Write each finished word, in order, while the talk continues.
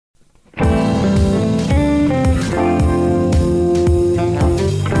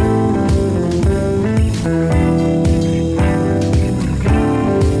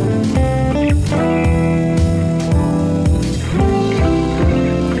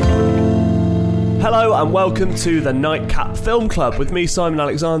Hello and welcome to the Nightcap Film Club with me, Simon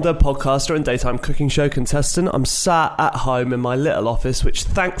Alexander, podcaster and daytime cooking show contestant. I'm sat at home in my little office, which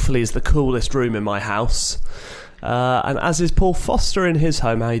thankfully is the coolest room in my house. And as is Paul Foster in his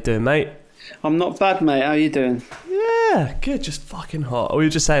home. How you doing, mate? I'm not bad, mate. How you doing? Yeah, good. Just fucking hot. We were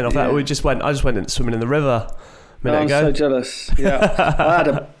just saying off that. I just went swimming in the river a minute ago. I'm so jealous. Yeah, I had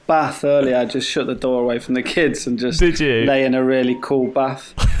a bath earlier. I just shut the door away from the kids and just lay in a really cool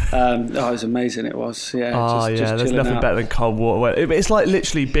bath. It was amazing. It was. Yeah. Just there's nothing better than cold water. It's like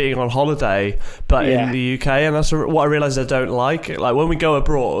literally being on holiday, but in the UK, and that's what I realised I don't like. Like when we go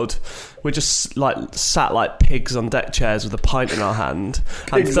abroad, we're just like sat like pigs on deck chairs with a pint in our hand.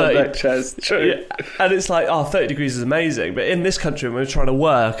 Pigs on deck chairs, true. Yeah, and it's like, 30 degrees is amazing. But in this country, when we're trying to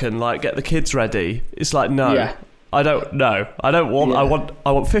work and like get the kids ready, it's like, no. Yeah. I don't know. I don't want. Yeah.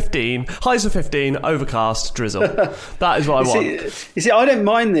 I want 15. Highs of 15. Overcast. Drizzle. That is what I want. You see, I don't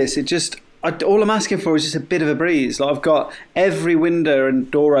mind this. All I'm asking for is just a bit of a breeze. Like I've got every window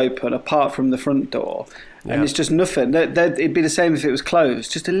and door open apart from the front door, and it's just nothing. It'd be the same if it was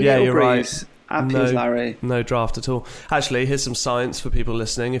closed. Just a little breeze. Right. Happy as Larry. No draft at all. Actually, here's some science for people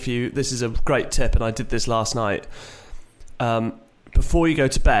listening. This is a great tip, and I did this last night. Before you go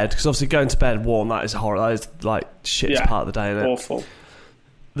to bed, because obviously going to bed warm, that is horrible. That is like shit's part of the day, isn't it? Awful.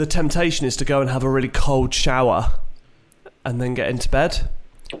 The temptation is to go and have a really cold shower and then get into bed.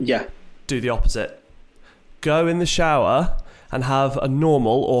 Yeah. Do the opposite. Go in the shower and have a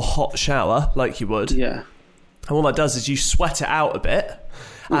normal or hot shower like you would. Yeah. And what that does is you sweat it out a bit.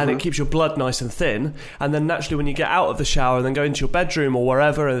 And it keeps your blood nice and thin. And then naturally when you get out of the shower and then go into your bedroom or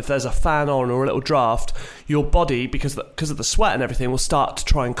wherever, and if there's a fan on or a little draft, your body, because of the sweat and everything, will start to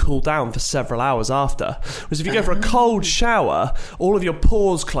try and cool down for several hours after. Whereas if you go for a cold shower, all of your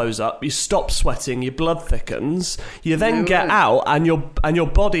pores close up, you stop sweating, your blood thickens, you then get out and your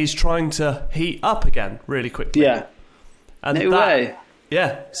body's trying to heat up again really quickly. Yeah. And no way.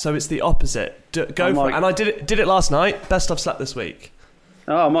 Yeah, so it's the opposite. Go for it. And I did it last night. Best I've slept this week.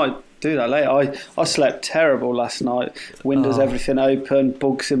 Oh, I might do that later. I slept terrible last night. Windows, everything open,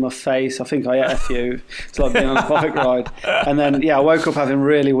 bugs in my face. I think I ate a few. It's like being on a bike ride. And then, I woke up having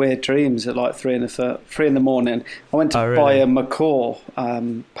really weird dreams at like 3 in the morning. I went to buy a macaw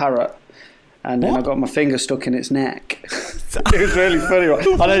parrot. And then I got my finger stuck in its neck. It was really funny.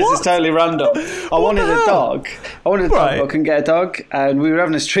 I know this is totally random. I wanted a dog, but I couldn't get a dog. And we were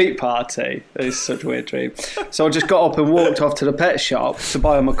having a street party. It's such a weird dream. So I just got up and walked off to the pet shop to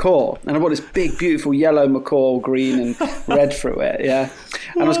buy a macaw. And I bought this big, beautiful yellow macaw, green and red through it, And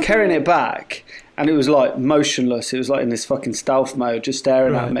I was carrying it back. And it was like motionless. It was like in this fucking stealth mode, just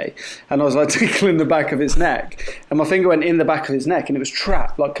staring at me. And I was like tickling the back of its neck. And my finger went in the back of its neck and it was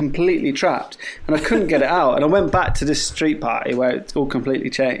trapped, like completely trapped. And I couldn't get it out. And I went back to this street party where it's all completely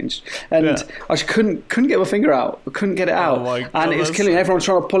changed. And I just couldn't get my finger out. I couldn't get it out. Oh my God, and it was killing me. Everyone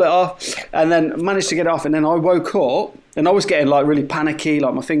trying to pull it off. And then managed to get it off. And then I woke up. And I was getting like really panicky,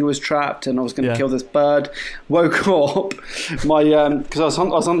 like my finger was trapped and I was going to kill this bird. Woke up, because I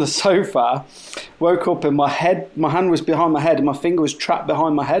was on the sofa, woke up and my hand was behind my head and my finger was trapped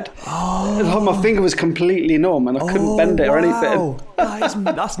behind my head. Oh. My finger was completely numb and I couldn't bend it or anything.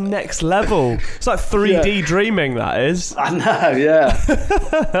 That's next level. It's like 3D dreaming, that is. I know,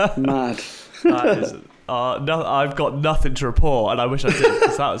 yeah. Mad. That is... no, I've got nothing to report and I wish I did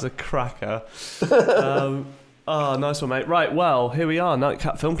because that was a cracker. Oh, nice one, mate. Right, well, here we are,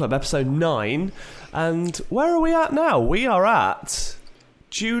 Nightcap Film Club, episode 9. And where are we at now? We are at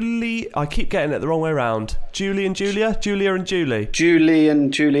Julie... I keep getting it the wrong way around. Julie and Julia? Julia and Julie? Julie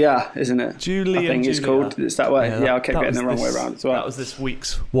and Julia, isn't it? Julie I think it's called. It's that way. I kept getting the wrong way around as well. That was this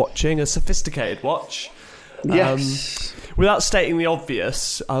week's watching, a sophisticated watch. Yes. Without stating the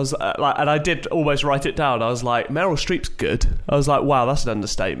obvious, I was and I did almost write it down. I was like, Meryl Streep's good. I was like, wow, that's an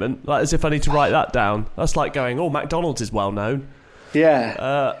understatement. Like, as if I need to write that down. That's like going, McDonald's is well known.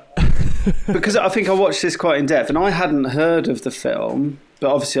 Yeah. Because I think I watched this quite in depth, and I hadn't heard of the film,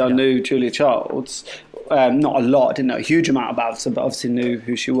 but obviously I knew Julia Childs. Not a lot. I didn't know a huge amount about her, but obviously knew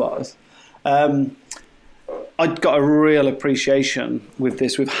who she was. I got a real appreciation with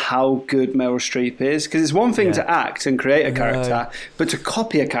how good Meryl Streep is, because it's one thing to act and create a character, but to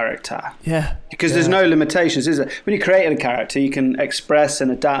copy a character, because there's no limitations, is it? When you create a character, you can express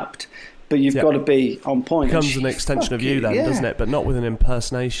and adapt, but you've got to be on point. It becomes an extension of you then, doesn't it? But not with an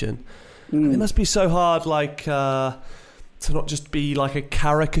impersonation. It must be so hard, like to not just be like a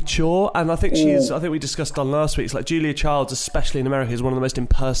caricature. And I think I think we discussed on last week, it's like Julia Childs, especially in America, is one of the most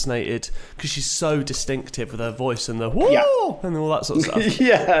impersonated, because she's so distinctive with her voice and the whoa and all that sort of stuff.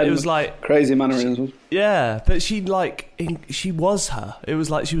 Yeah, it was like crazy mannerisms. Yeah, but she was her. It was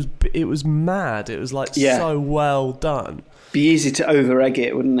like it was mad. It was like so well done. Be easy to over egg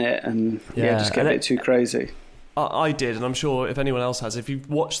it, wouldn't it? And just get a bit too crazy. I did, and I'm sure if anyone else has, if you've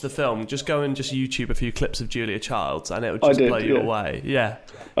watched the film, just go and just YouTube a few clips of Julia Childs, and it would just blow you away. Yeah,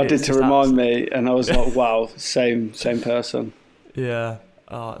 I did, to remind me, and I was like, wow, same person. Yeah,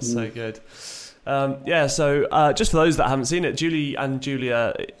 it's so good. So just for those that haven't seen it, Julie and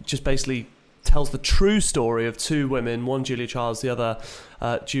Julia just basically tells the true story of two women, one Julia Childs, the other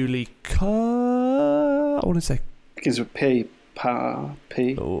Julie I want to say begins with P.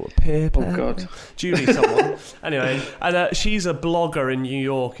 P. Oh God, Julie someone. Anyway, and she's a blogger in New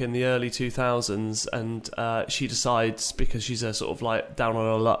York in the early 2000s, and she decides, because she's a sort of like down on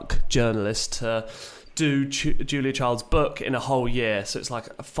her luck journalist, to do Julia Child's book in a whole year. So it's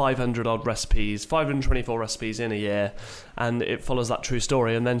like 500 odd recipes, 524 recipes in a year, and it follows that true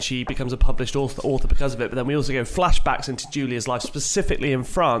story. And then she becomes a published author because of it. But then we also go flashbacks into Julia's life, specifically in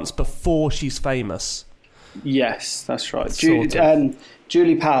France, before she's famous. Yes, that's right. Julie Powell.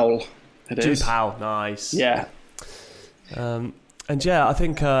 Julie Powell, nice. Yeah. I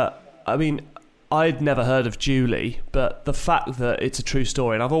think, I'd never heard of Julie, but the fact that it's a true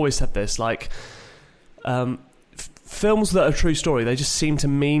story, and I've always said this, like, films that are a true story, they just seem to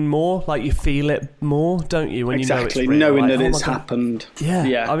mean more. Like, you feel it more, don't you, when you know it's real? Knowing like, that it's happened.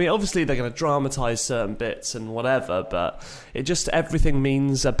 Yeah. I mean, obviously they're going to dramatise certain bits and whatever, but it just, everything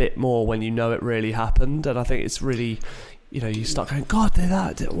means a bit more when you know it really happened. And I think it's really, you start going, God,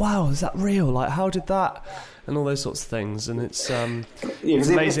 wow, is that real? Like, how did that? And all those sorts of things. And it's it's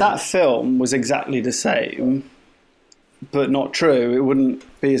amazing. If that film was exactly the same, but not true, it wouldn't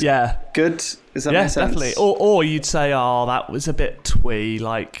be as good. Does that make sense? Definitely. Or you'd say, that was a bit twee,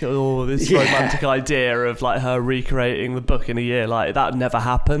 like, this romantic idea of like her recreating the book in a year, like that would never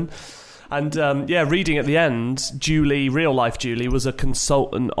happen. And reading at the end, Julie, real life Julie, was a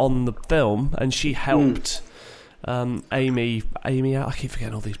consultant on the film, and she helped Amy, I keep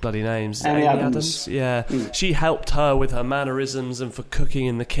forgetting all these bloody names. Amy Adams. Yeah. She helped her with her mannerisms and for cooking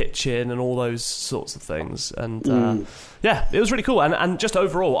in the kitchen and all those sorts of things. And it was really cool. And just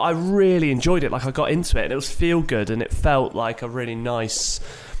overall, I really enjoyed it. Like, I got into it, and it was feel good, and it felt like a really nice.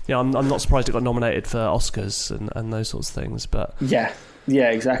 I'm not surprised it got nominated for Oscars and those sorts of things. But yeah,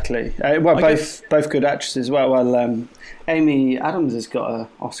 exactly. Both good actresses as well. Well, Amy Adams has got an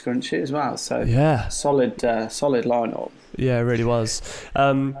Oscar, hasn't she, as well? So solid lineup. Yeah, it really was.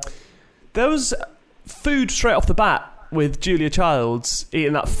 There was food straight off the bat with Julia Childs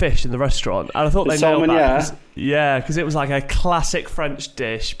eating that fish in the restaurant, and I thought they nailed that. Because it was like a classic French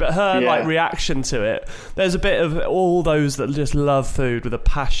dish, but her like reaction to it, there's a bit of all those that just love food with a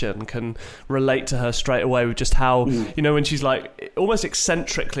passion can relate to her straight away with just how when she's like almost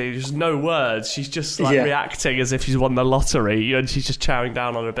eccentrically, just no words, she's just like reacting as if she's won the lottery, and she's just chowing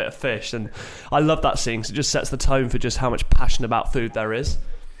down on a bit of fish. And I love that scene because it just sets the tone for just how much passion about food there is.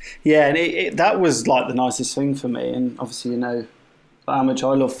 Yeah, and that was like the nicest thing for me, and obviously how much I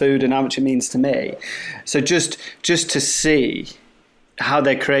love food and how much it means to me. So just to see how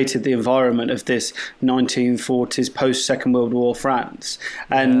they created the environment of this 1940s post-Second World War France,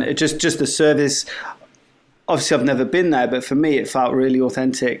 and just the service. Obviously, I've never been there, but for me, it felt really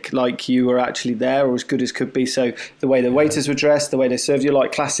authentic, like you were actually there, or as good as could be. So the way the waiters were dressed, the way they served you,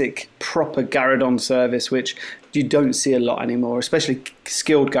 like classic, proper Garradon service, which you don't see a lot anymore, especially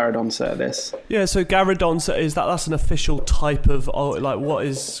skilled Garradon service. Yeah, so Garradon, that's an official type of, what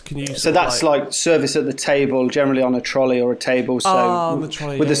is, can you... So that's like service at the table, generally on a trolley or a table. So on the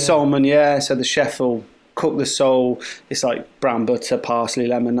trolley, with the salmon, so the chef will cook the sole, it's like brown butter, parsley,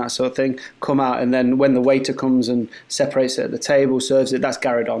 lemon, that sort of thing, come out, and then when the waiter comes and separates it at the table, serves it, that's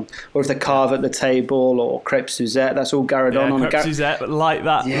Garradon. Or if they carve at the table, or crêpe Suzette, that's all Garradon. Crêpe Suzette, but like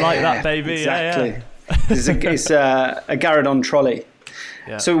that, baby. Exactly. It's a Garradon trolley.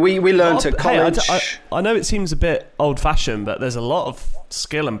 Yeah. So we learned at college. I know it seems a bit old-fashioned, but there's a lot of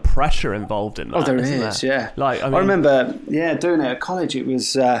skill and pressure involved in that. Oh, there is, yeah. I remember, doing it at college. It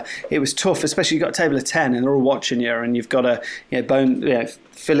was tough, especially you've got a table of 10 and they're all watching you, and you've got to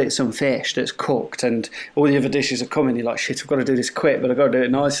fillet some fish that's cooked, and all the other dishes are coming. You're like, shit, I've got to do this quick, but I've got to do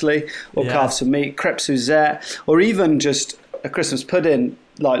it nicely. Or carve some meat, crêpe Suzette, or even just a Christmas pudding.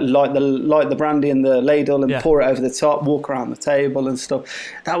 Light the brandy in the ladle and pour it over the top, walk around the table and stuff.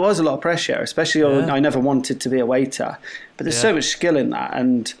 That was a lot of pressure, especially I never wanted to be a waiter, but there's so much skill in that,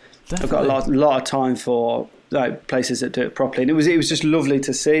 and definitely. I've got a lot of time for like places that do it properly. And it was just lovely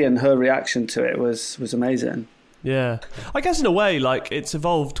to see, and her reaction to it was amazing. Yeah, I guess in a way, like, it's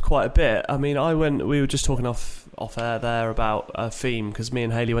evolved quite a bit. I mean, we were just talking off air there about a theme, because me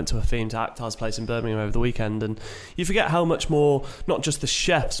and Hayley went to a theme to Actar's place in Birmingham over the weekend, and you forget how much more not just the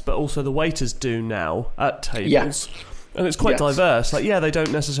chefs but also the waiters do now at tables. Yes. And it's quite diverse. Like, they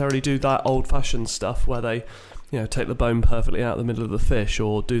don't necessarily do that old-fashioned stuff where they, take the bone perfectly out of the middle of the fish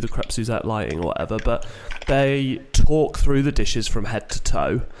or do the crêpe Suzette lighting or whatever, but they talk through the dishes from head to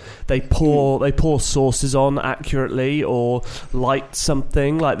toe. They pour sauces on accurately or light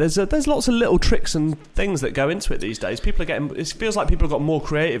something. Like, there's lots of little tricks and things that go into it these days. It feels like people have got more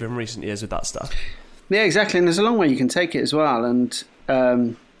creative in recent years with that stuff. Yeah, exactly. And there's a long way you can take it as well. And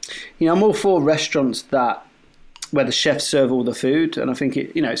I'm all for restaurants where the chefs serve all the food, and I think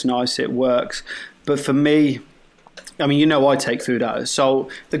it's nice, it works. But for me, I mean, I take food out, so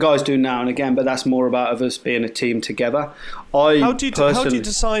the guys do now and again, but that's more about us being a team together. How do you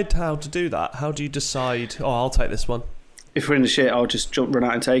decide how to do that? How do you decide, I'll take this one? If we're in the shit, I'll just run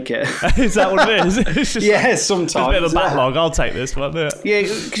out and take it. Is that what it is? It's just, sometimes. A bit of a backlog. I'll take this one. Yeah,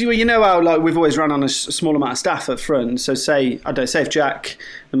 because you know how, like, we've always run on a small amount of staff up front. So say if Jack,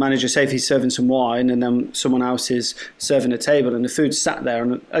 the manager, say if he's serving some wine and then someone else is serving a table and the food's sat there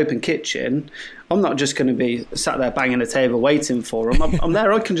in an open kitchen, I'm not just going to be sat there banging the table waiting for them. I'm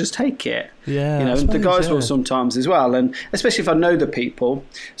there. I can just take it. Yeah, and the guys will sometimes as well, and especially if I know the people.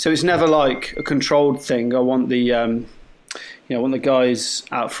 So it's never like a controlled thing. I want the I want the guys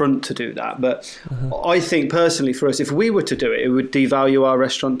out front to do that. But I think personally for us, if we were to do it, it would devalue our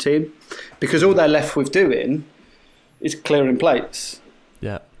restaurant team, because all they're left with doing is clearing plates.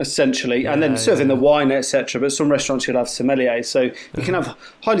 Yeah, essentially, and then serving the wine, etc. But some restaurants you'll have sommeliers, so you can have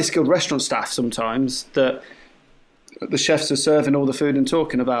highly skilled restaurant staff sometimes that the chefs are serving all the food and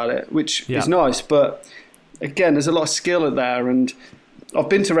talking about it, which is nice. But again, there's a lot of skill there, and I've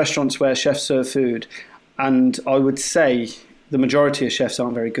been to restaurants where chefs serve food, and I would say the majority of chefs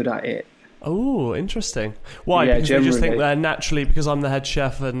aren't very good at it. Oh, interesting. Why? Because they just think they're naturally, because I'm the head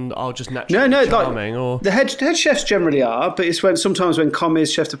chef and I'll just naturally be charming? Or the head chefs generally are, but it's sometimes when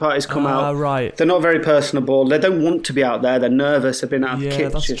commies, chef de parties come out, right. They're not very personable. They don't want to be out there. They're nervous. They've been out of the kitchen. Yeah,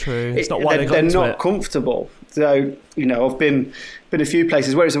 that's true. It's not why they're not comfortable. So, I've been a few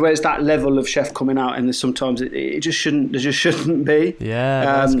places where it's that level of chef coming out, and sometimes it just shouldn't. There just shouldn't be. Yeah,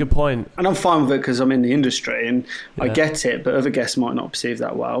 that's a good point. And I'm fine with it because I'm in the industry and I get it. But other guests might not perceive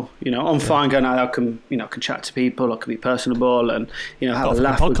that well. I'm fine going out. I can chat to people. I can be personable and have a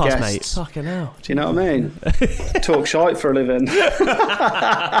laugh with guests. Mate. Fucking hell. Do you know what I mean? Talk shite for a living.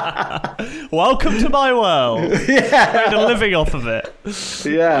 Welcome to my world. Made a living off of it.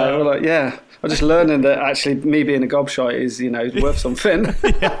 Yeah. I'm just learning that actually me being a gobshite is, worth something.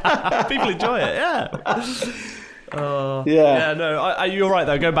 People enjoy it, you're right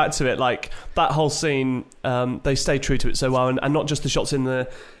though. Go back to it, like that whole scene. They stay true to it so well, and not just the shots in the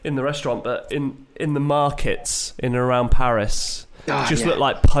restaurant, but in the markets in and around Paris. Looked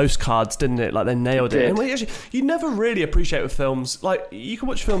like postcards, didn't it? Like they nailed it. And you never really appreciate with films. Like you can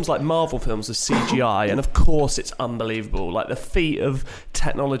watch films like Marvel films with CGI, and of course it's unbelievable. Like the feat of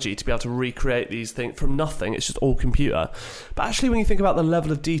technology to be able to recreate these things from nothing. It's just all computer. But actually, when you think about the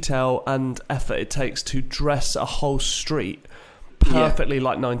level of detail and effort it takes to dress a whole street perfectly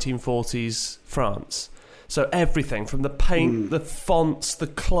like 1940s France. So everything from the paint, the fonts, the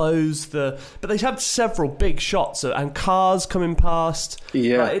clothes, but they had several big shots and cars coming past.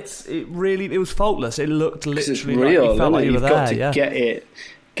 Yeah, it was faultless. It looked literally real, like you felt like you were there. You've got to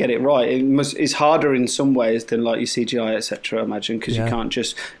get it right. It's harder in some ways than like your CGI, etc. I imagine, because you can't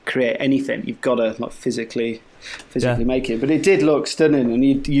just create anything. You've got to like physically make it. But it did look stunning,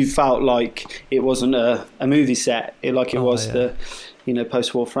 and you felt like it wasn't a movie set. It was the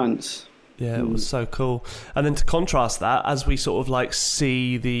post-war France. Yeah, it was so cool. And then to contrast that, as we sort of like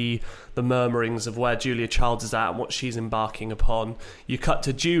see the murmurings of where Julia Childs is at and what she's embarking upon, you cut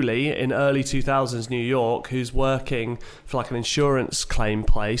to Julie in early 2000s New York, who's working for like an insurance claim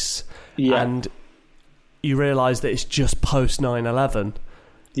place, and you realise that it's just post 9/11.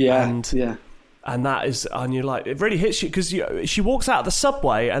 And that is, and you're like, it really hits you because she walks out of the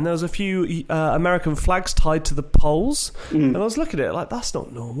subway and there was a few American flags tied to the poles, and I was looking at it like, that's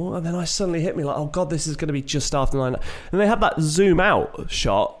not normal. And then I suddenly hit me like, oh god, this is going to be just after 9. And they had that zoom out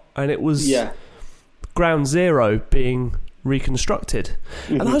shot, and it was Ground Zero being reconstructed,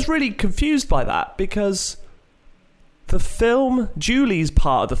 and I was really confused by that because the film, Julie's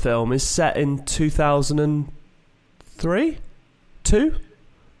part of the film, is set in 2003, 2002.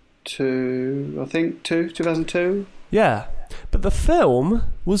 2002. Yeah. But the film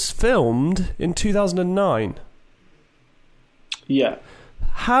was filmed in 2009. Yeah.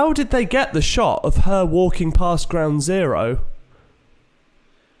 How did they get the shot of her walking past Ground Zero?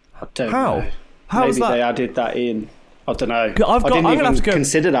 I don't How? know. How Maybe is that? they added that in. I don't know. I'm gonna have to go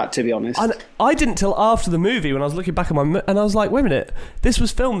consider that, to be honest. I didn't till after the movie when I was looking back at and I was like, wait a minute, this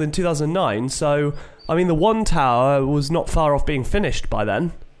was filmed in 2009, so I mean the one tower was not far off being finished by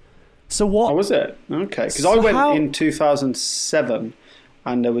then. So what? Oh, was it? Okay, because So I went how- in 2007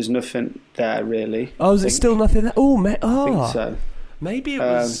 and there was nothing there really. Oh, is it still nothing there? Oh, I think so. maybe it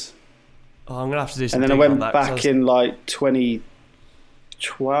was. I'm gonna have to do some. And then I digging went on that, 'cause back in like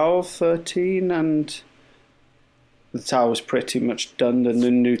 2012, 13, and the tower was pretty much done. The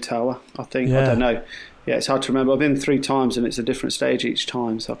new tower, I think. Yeah. I don't know. Yeah, it's hard to remember. I've been 3 times and it's a different stage each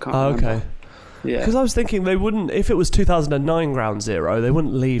time, so I can't remember. Okay. Yeah. Because I was thinking they wouldn't, if it was 2009 Ground Zero, they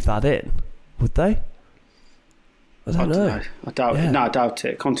wouldn't leave that in, would they? I don't know. I doubt it. No, I doubt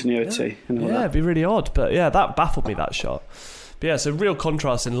it. Continuity and all Yeah, that. it'd be really odd. But yeah, that baffled me, that shot. But yeah, so real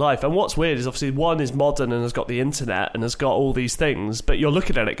contrast in life. And what's weird is obviously one is modern and has got the internet and has got all these things, but you're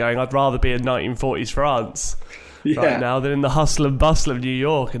looking at it going, I'd rather be in 1940s France right now than in the hustle and bustle of New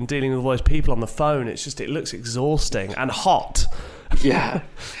York and dealing with all those people on the phone. It's just, it looks exhausting and hot. Yeah.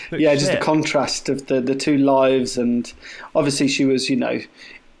 Yeah, just the contrast of the two lives. And obviously she was,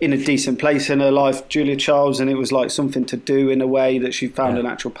 in a decent place in her life, Julia Childs, and it was like something to do in a way that she found an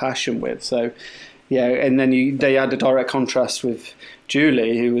actual passion with. So, yeah, and then they had a direct contrast with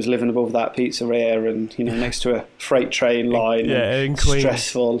Julie, who was living above that pizzeria and, next to a freight train line. In Queens.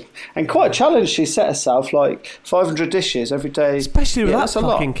 Stressful. And quite a challenge she set herself, like 500 dishes every day. Especially with that that's a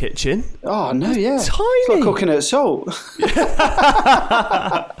fucking lot. kitchen. Oh, no, yeah. Tiny. It's like cooking at salt.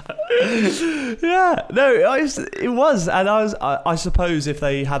 Yeah, no, it was, and I suppose if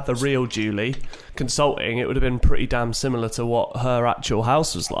they had the real Julie consulting, it would have been pretty damn similar to what her actual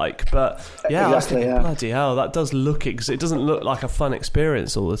house was like. But yeah, I was thinking, bloody hell, that does look. It doesn't look like a fun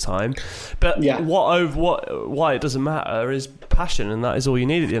experience all the time. But why it doesn't matter is passion, and that is all you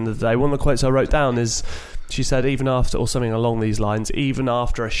need at the end of the day. One of the quotes I wrote down is, she said, even after, or something along these lines, even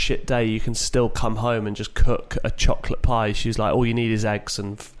after a shit day, you can still come home and just cook a chocolate pie. She's like, all you need is eggs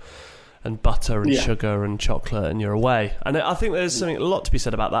and butter and sugar and chocolate, and you're away. And I think there's a lot to be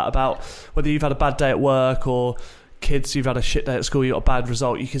said about that, about whether you've had a bad day at work or kids, you've had a shit day at school, you got a bad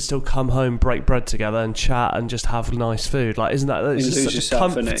result, you can still come home, break bread together and chat and just have nice food. Like, isn't that just such a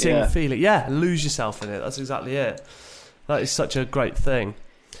comforting feeling? Yeah, lose yourself in it. That's exactly it. That is such a great thing.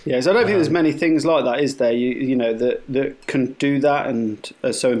 Yeah, so I don't think there's many things like that, is there? That can do that and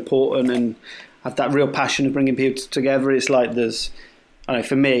are so important and have that real passion of bringing people together. It's like there's, I don't know,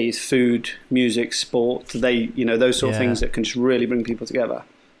 for me, it's food, music, sport. Those sort of things that can just really bring people together.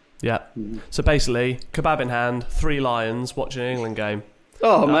 Yeah. So basically, kebab in hand, 3 lions, watching an England game.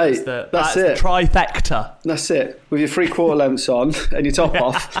 Oh, mate, that's it. The trifecta. That's it. With your 3/4 lengths on and your top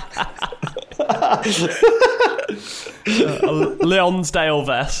off. A Leonsdale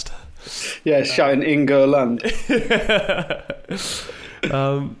vest. Yeah, shouting Ingo Land.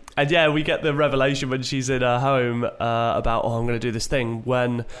 And yeah, we get the revelation when she's in her home about, I'm going to do this thing,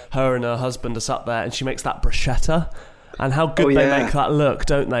 when her and her husband are sat there and she makes that bruschetta. And how good they make that look,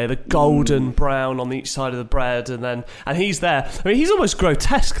 don't they? The golden brown on each side of the bread, and he's there. I mean, he's almost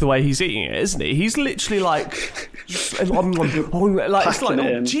grotesque the way he's eating it, isn't he? He's literally like it's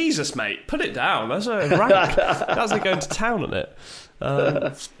like, Jesus, mate, put it down. That's a rank. That's like going to town on it.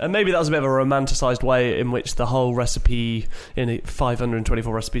 And maybe that was a bit of a romanticised way in which the whole recipe in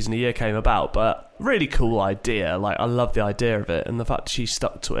 524 recipes in a year came about. But really cool idea. Like, I love the idea of it and the fact she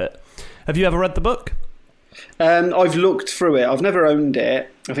stuck to it. Have you ever read the book? I've looked through it. I've never owned it.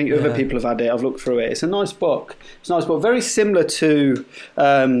 I think other people have had it. I've looked through it. It's a nice book. Very similar to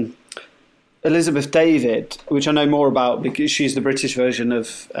Elizabeth David, which I know more about because she's the British version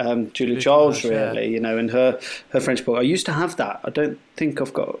of Julia Childs, really. And her French book. I used to have that. I don't think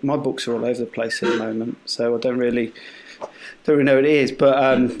I've got. My books are all over the place at the moment, so I don't really know what it is.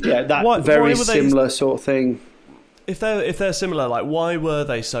 But very similar sort of thing. If they're similar, like, why were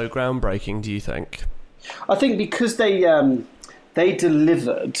they so groundbreaking, do you think? I think because they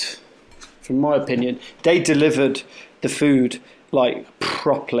delivered, from my opinion, they delivered the food like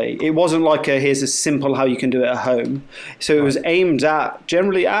properly. It wasn't like here's a simple how you can do it at home. So it was aimed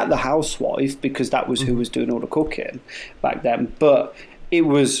generally at the housewife, because that was who was doing all the cooking back then. But it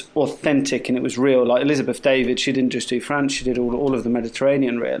was authentic and it was real. Like Elizabeth David, she didn't just do France, she did all of the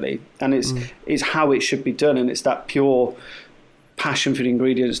Mediterranean, really. And it's how it should be done, and it's that pure passion for the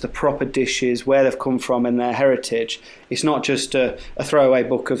ingredients, the proper dishes, where they've come from and their heritage. It's not just a throwaway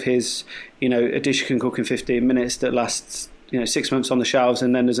book of his, a dish you can cook in 15 minutes that lasts 6 months on the shelves,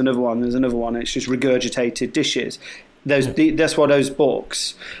 and then there's another one, and it's just regurgitated dishes. That's why those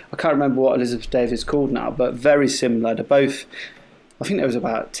books, I can't remember what Elizabeth David's called now, but very similar. They're both, I think there was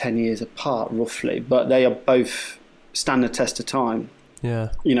about 10 years apart roughly, but they are both stand the test of time.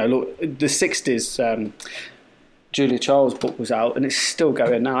 Yeah. Look, the 60s, Julia Child's book was out, and it's still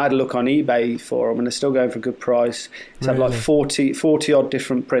going now. I had a look on eBay for them, and they're still going for a good price. It's had like 40 odd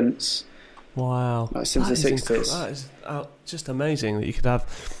different prints. Wow. Since the 60s. That is just amazing that you could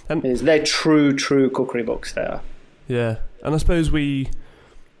have. And they're true cookery books there. Yeah. And I suppose we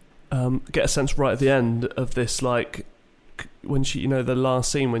get a sense right at the end of this, like, when she, the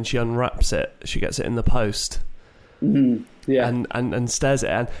last scene when she unwraps it, she gets it in the post. Mm-hmm. Yeah. And stares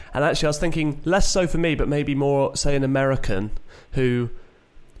at it. And actually, I was thinking, less so for me, but maybe more, say, an American who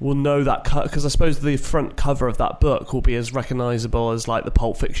will know that, because I suppose the front cover of that book will be as recognisable as, like, the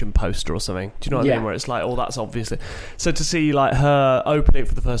Pulp Fiction poster or something. Do you know what I mean? Where it's like, that's obviously... So to see, like, her opening it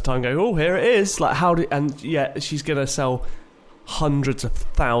for the first time, go, oh, here it is. Like, she's going to sell hundreds of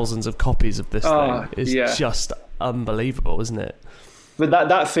thousands of copies of this thing. It's just unbelievable, isn't it? But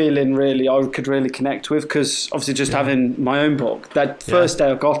that feeling really, I could really connect with, because obviously just having my own book, that first day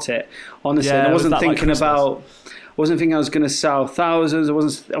I got it, honestly, and I wasn't thinking I was going to sell thousands.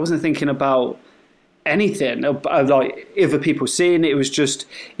 I wasn't thinking about anything about, like, other people seeing it.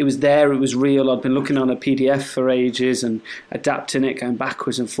 It was there. It was real. I'd been looking on a PDF for ages and adapting it, going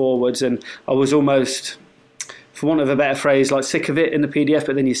backwards and forwards, and I was almost, for want of a better phrase, like sick of it in the PDF.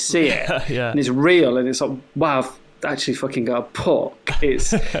 But then you see it, and it's real, and it's like, wow. Actually fucking got a book.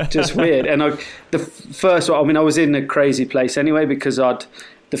 It's just weird. And the first one, I was in a crazy place anyway, because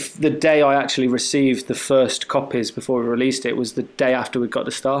the day I actually received the first copies before we released it was the day after we got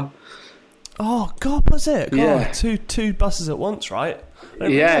the Star. Oh God, was it? God, yeah. Two buses at once, right?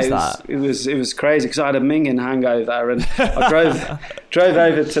 It was crazy, because I had a minging hangover, and I drove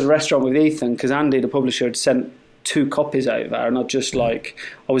over to the restaurant with Ethan, because Andy, the publisher, had sent 2 copies over, and I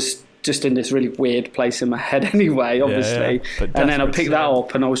was just in this really weird place in my head anyway, obviously. Yeah. And then I picked that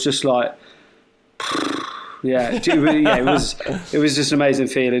up, and I was just like, it was just an amazing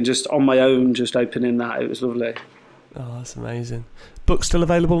feeling, just on my own, just opening that. It was lovely. Oh, that's amazing. Book's still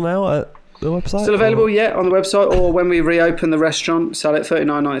available now at the website? Still available, on the website, or when we reopen the restaurant, sell it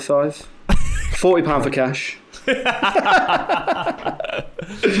 $39.95, £40 for cash.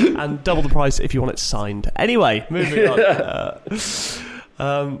 And double the price if you want it signed. Anyway, moving on.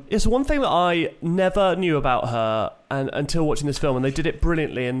 So one thing that I never knew about her until watching this film, and they did it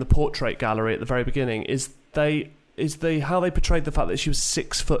brilliantly in the portrait gallery at the very beginning, is how they portrayed the fact that she was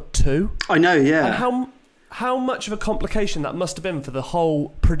 6'2". I know, yeah. And how much of a complication that must have been for the whole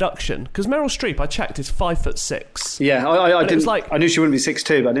production, because Meryl Streep, I checked, is 5'6". Yeah, I didn't. I knew she wouldn't be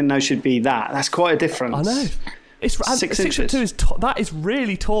 6'2", but I didn't know she'd be that. That's quite a difference. I know. It's 6'2" that is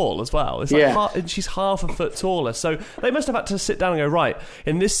really tall as well. It's like and she's half a foot taller. So they must have had to sit down and go, right,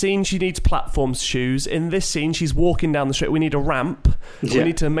 in this scene she needs platform shoes. In this scene she's walking down the street. We need a ramp. Yeah. We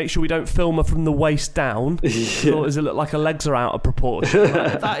need to make sure we don't film her from the waist down. Otherwise it look like her legs are out of proportion.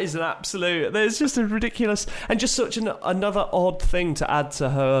 That is an absolute... There's just a ridiculous... And just such another odd thing to add to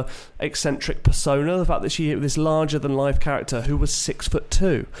her eccentric persona. The fact that she this larger-than-life character who was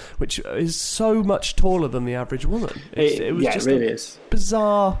 6'2", which is so much taller than the average woman. It was just really a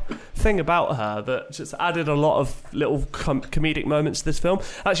bizarre thing about her that just added a lot of little comedic moments to this film.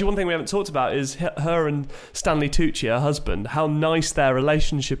 Actually, one thing we haven't talked about is her and Stanley Tucci, her husband, how nice their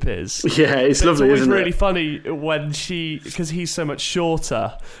relationship is. Yeah, it's lovely, always isn't really funny when because he's so much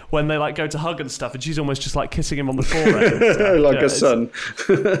shorter, when they like go to hug and stuff, and she's almost just like kissing him on the forehead and stuff. Like a son.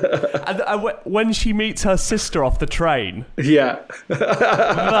 and when she meets her sister off the train, and then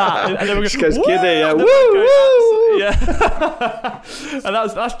she goes, "Giddy, woo!" Yeah, and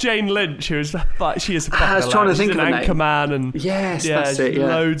that's Jane Lynch, who is she is. I was trying to think of an Anchorman, and that's it. Yeah,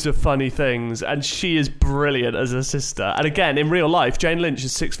 loads of funny things, and she is brilliant as a sister. And again, in real life, Jane Lynch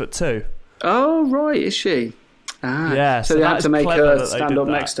is 6'2". Oh right, is she? Yeah. So they had to make her stand up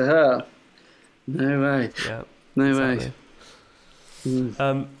next to her. No way. Yeah. No way.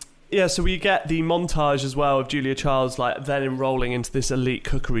 So we get the montage as well of Julia Childs like then enrolling into this elite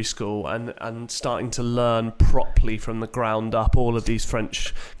cookery school and starting to learn properly from the ground up all of these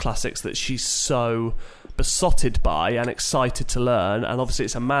French classics that she's so besotted by and excited to learn. And obviously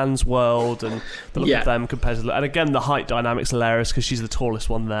it's a man's world, and the look of them compared to... And again, the height dynamic's hilarious because she's the tallest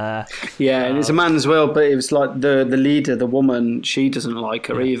one there. Yeah, and it's a man's world, but it was like the leader, the woman, she doesn't like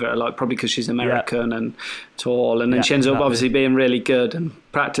her either, like probably because she's American and tall, and then she ends up obviously being really good and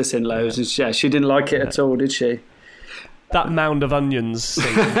practicing loads, and she didn't like it at all, did she? that mound of onions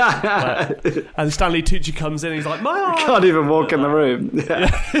scene. And Stanley Tucci comes in and he's like, my arm! Can't even walk in the room.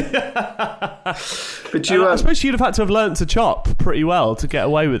 But I suppose you'd have had to have learnt to chop pretty well to get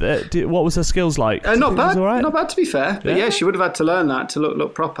away with it. What was her skills like? Not bad. Not bad, to be fair. But yeah, she would have had to learn that to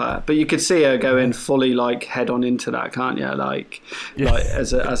look proper. But you could see her going fully like head on into that, can't you? Like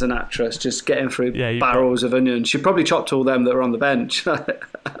as an actress, just getting through barrels of onions. She probably chopped all them that were on the bench.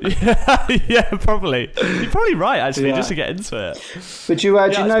 yeah, probably. You're probably right, actually, just to get into it. But do you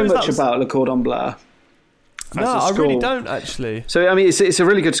know much about Le Cordon Bleu? No, I really don't, actually. So, I mean, it's a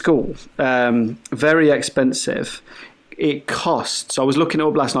really good school. Very expensive. It costs. I was looking it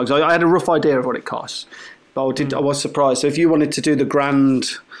up last night because I had a rough idea of what it costs. But I was surprised. So if you wanted to do the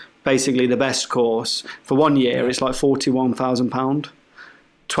grand, basically the best course, for 1 year, it's like £41,000.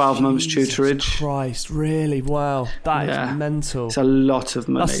 12 months tutorage. Christ, really? Wow. That is mental. It's a lot of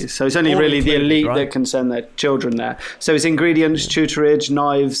money. So it's only really the elite that can send their children there. So it's ingredients, tutorage,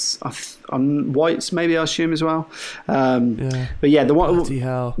 knives, whites maybe I assume as well. But yeah,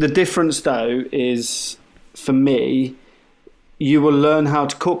 the difference though is, for me, you will learn how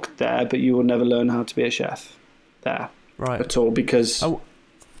to cook there, but you will never learn how to be a chef there at all, because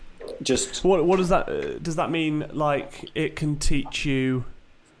just... What does that mean? Like, it can teach you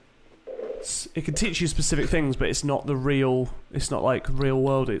specific things, but it's not like real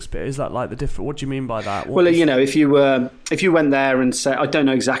world experience. Is that like the different? What do you mean by that? If you went there and say, I don't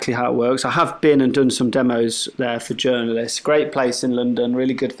know exactly how it works. I have been and done some demos there for journalists. Great place in London,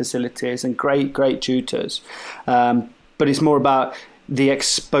 really good facilities and great tutors. But it's more about the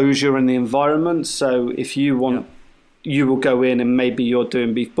exposure and the environment. So if you want, you will go in and maybe you're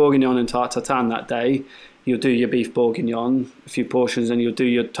doing beef bourguignon and tarte tatin that day. You'll do your beef bourguignon, a few portions, and you'll do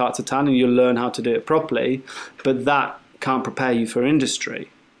your tarte tatin, and you'll learn how to do it properly. But that can't prepare you for industry.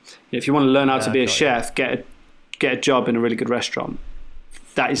 If you want to learn how to be a chef, get a job in a really good restaurant.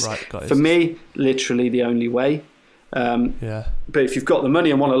 That is, for me, literally the only way. But if you've got the money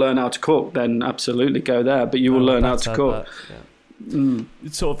and want to learn how to cook, then absolutely go there. But you will learn how to cook.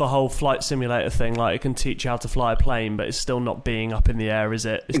 It's sort of the whole flight simulator thing. Like, it can teach you how to fly a plane, but it's still not being up in the air, is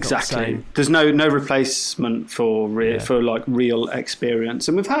it? It's exactly. Not the same. There's no replacement for like real experience.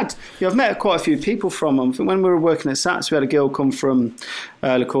 And we've had, I've met quite a few people from them. When we were working at SATS, we had a girl come from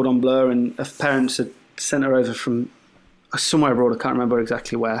Le Cordon Bleu, and her parents had sent her over from somewhere abroad. I can't remember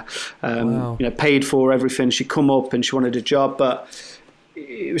exactly where. Paid for everything. She come up and she wanted a job, but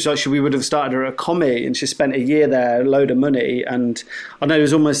it was like we would have started her at a commie, and she spent a year there, a load of money, and I know there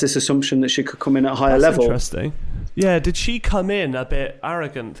was almost this assumption that she could come in at a higher level. Interesting. Yeah, did she come in a bit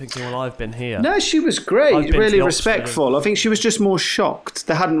arrogant, thinking, well, I've been here? No, she was great, really respectful. I think she was just more shocked.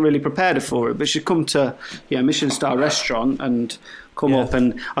 They hadn't really prepared her for it, but she'd come to Michelin-star restaurant and come up,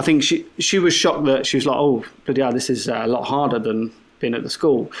 and I think she was shocked that she was like, oh, bloody hell, this is a lot harder than being at the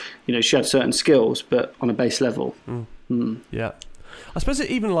school. She had certain skills, but on a base level. Yeah. I suppose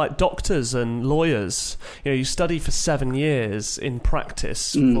even like doctors and lawyers, you study for 7 years in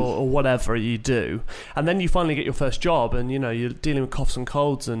practice or whatever you do, and then you finally get your first job, and you're dealing with coughs and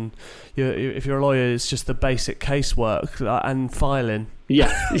colds, and if you're a lawyer, it's just the basic casework and filing.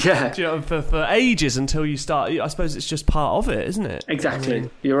 Yeah. For ages until you start. I suppose it's just part of it, isn't it? Exactly.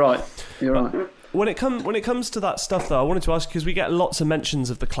 You're right. When it comes to that stuff, though, I wanted to ask, because we get lots of mentions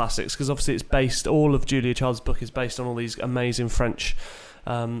of the classics, because obviously all of Julia Child's book is based on all these amazing French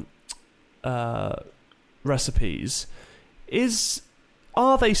recipes.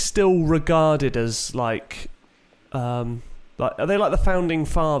 Are they still regarded as like are they like the founding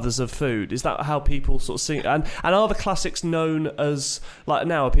fathers of food? Is that how people sort of see it? And are the classics known as, like,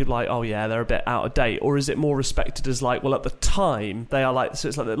 now are people like, oh yeah, they're a bit out of date, or is it more respected as like, well, at the time they are like, so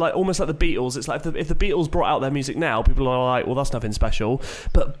it's like almost like the Beatles. It's like if the Beatles brought out their music now, people are like, well, that's nothing special.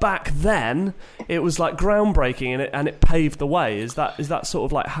 But back then, it was like groundbreaking, and it paved the way. Is that sort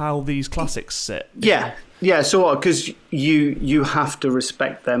of like how these classics sit? Yeah, so because you have to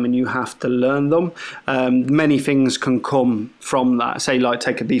respect them and you have to learn them. Many things can come from that. Say, like,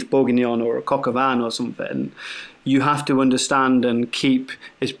 take a beef bourguignon or a coq au vin or something. You have to understand and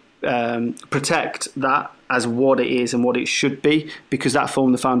protect that as what it is and what it should be, because that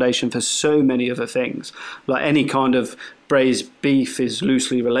formed the foundation for so many other things. Like, any kind of braised beef is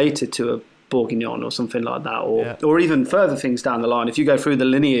loosely related to a bourguignon or something like that, or even further things down the line. If you go through the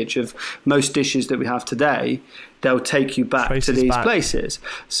lineage of most dishes that we have today, they'll take you back to these places.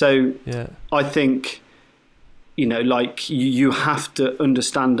 So I think like you have to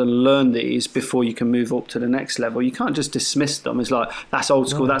understand and learn these before you can move up to the next level. You can't just dismiss them as like, that's old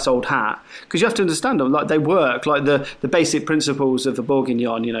school, that's old hat, because you have to understand them. Like, they work, like the basic principles of the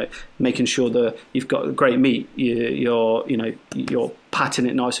bourguignon, making sure that you've got great meat, you're patting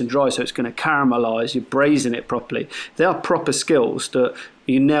it nice and dry so it's going to caramelize, you're braising it properly. They are proper skills that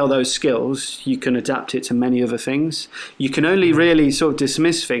you nail those skills, you can adapt it to many other things. You can only really sort of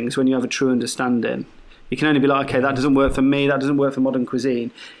dismiss things when you have a true understanding. You can only be like, okay, that doesn't work for me, that doesn't work for modern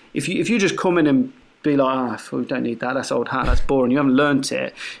cuisine. If you just come in and be like, we don't need that, that's old hat, that's boring, you haven't learnt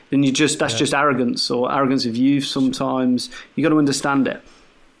it, then that's just arrogance, or arrogance of youth sometimes. You got to understand it.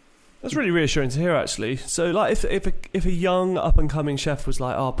 That's really reassuring to hear, actually. So, like, if a young up-and-coming chef was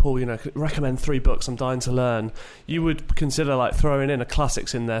like, oh, Paul, recommend 3 books I'm dying to learn, you would consider, like, throwing in a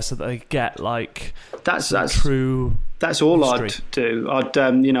classics in there so that they get, like, that's true. That's all history. I'd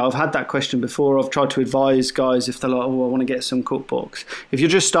do. I've had that question before. I've tried to advise guys if they're like, oh, I want to get some cookbooks. If you're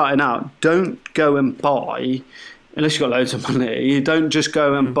just starting out, don't go and buy, unless you've got loads of money, you don't just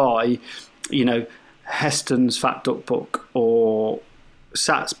go and buy, Heston's Fat Duck book or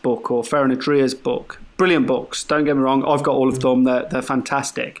Sat's book or Ferran Adria's book. Brilliant books, don't get me wrong, I've got all of them, they're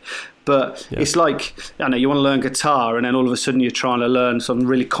fantastic, but it's like, I know you want to learn guitar and then all of a sudden you're trying to learn some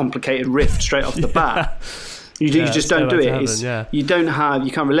really complicated riff straight off the bat. You just don't do it. You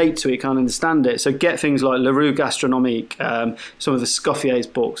can't relate to it, you can't understand it. So get things like La Rue Gastronomique, some of the Scoffier's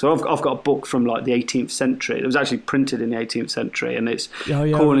books. I've got a book from like the 18th century. It was actually printed in the 18th century, and it's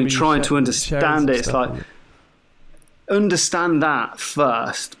calling, trying to understand it. It's like, understand that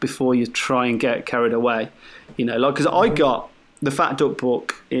first before you try and get carried away. Because I got the Fat Duck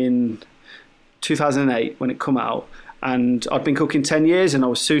book in 2008 when it come out, and I'd been cooking 10 years and I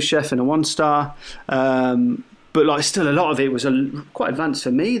was sous chef in a 1-star, but like still a lot of it was quite advanced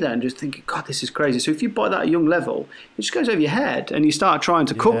for me then, just thinking, God, this is crazy. So if you buy that at a young level, it just goes over your head and you start trying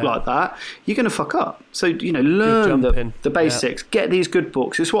to cook like that, you're going to fuck up. So learn the basics, get these good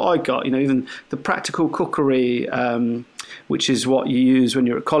books. It's what I got, even the Practical Cookery, which is what you use when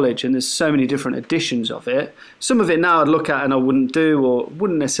you're at college, and there's so many different editions of it. Some of it now I'd look at and I wouldn't do or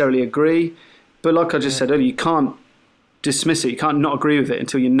wouldn't necessarily agree, but like I just said earlier, you can't dismiss it, you can't not agree with it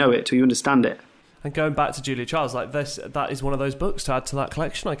until you know it, until you understand it. And going back to Julia Childs, like that is one of those books to add to that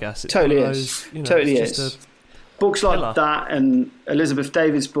collection, I guess. It's totally is. Totally is. Books like that and Elizabeth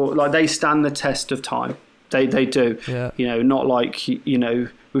David's book, like, they stand the test of time. They do. Yeah. Not like, with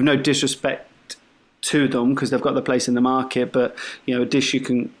no disrespect to them, because they've got their place in the market, but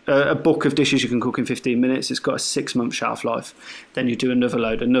a book of dishes you can cook in 15 minutes. It's got a 6-month shelf life. Then you do another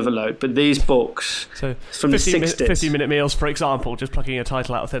load. But these books, so from the 60s, 50-minute meals, for example, just plucking a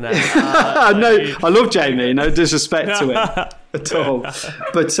title out of thin air. No, I love Jamie. No disrespect to him at all.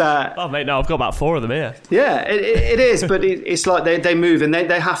 But oh mate, no, I've got about 4 of them here. Yeah, it is. But it's like they move and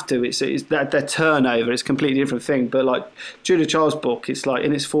they have to. It's their turnover. It's a completely different thing. But like Julia Child's book, it's like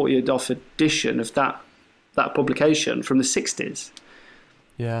in its 40th off edition of that publication from the 60s.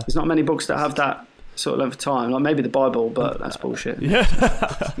 Yeah, there's not many books that have that sort of length of time. Like maybe the Bible, but that's bullshit. Yeah,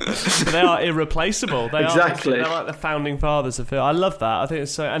 but they are irreplaceable. Exactly. They're like the founding fathers of it. I love that. I think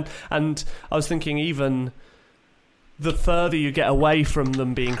it's so. And I was thinking, even the further you get away from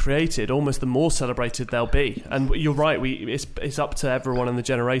them being created, almost the more celebrated they'll be. And you're right. It's up to everyone in the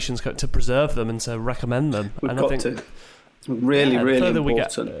generations to preserve them and to recommend them. We've and got to. Really, really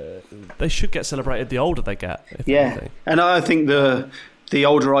important. They should get celebrated the older they get. And I think the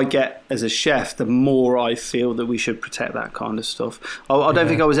older I get as a chef, the more I feel that we should protect that kind of stuff. I don't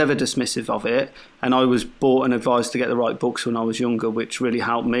think I was ever dismissive of it, and I was bought and advised to get the right books when I was younger, which really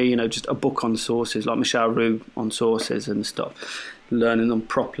helped me. Just a book on sauces, like Michel Roux on sauces and stuff, learning them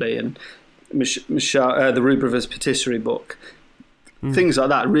properly, and the Roux Brothers Patisserie book. Things like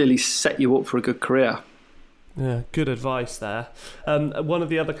that really set you up for a good career. Yeah, good advice there. One of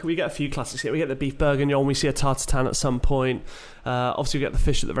the other, we get a few classics here. We get the beef bourguignon, we see a tartatan at some point. Obviously, we get the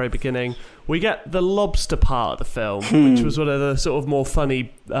fish at the very beginning. We get the lobster part of the film, which was one of the sort of more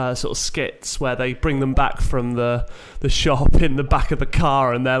funny sort of skits where they bring them back from the shop in the back of the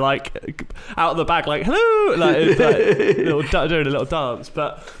car, and they're like out of the bag, like hello, doing a little dance.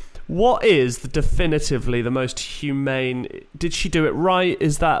 But what is definitively the most humane? Did she do it right?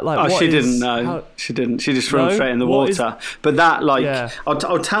 Is that like? Oh, she didn't know. She didn't. She just threw him straight in the water. But that, like,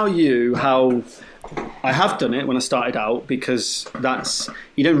 I'll tell you how I have done it when I started out because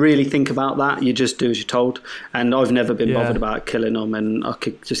you don't really think about that. You just do as you're told. And I've never been bothered about killing them, and I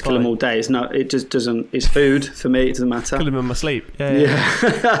could just kill them all day. It just doesn't. It's food for me. It doesn't matter. Kill them in my sleep.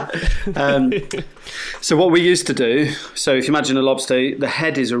 Yeah. So what we used to do. So if you imagine a lobster, the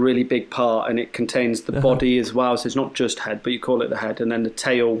head is a really big part, and it contains the body as well. So it's not just head, but you call it the head, and then the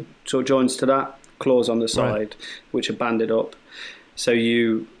tail sort of joins to that. Claws on the side, which are banded up. So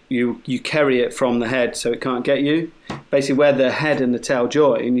you carry it from the head so it can't get you. Basically, where the head and the tail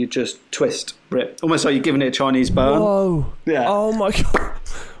join, you just twist, rip. Almost like you're giving it a Chinese burn. Whoa. Yeah. Oh, my God.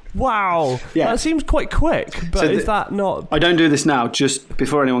 Wow. Yeah. That seems quite quick, but is that not... I don't do this now, just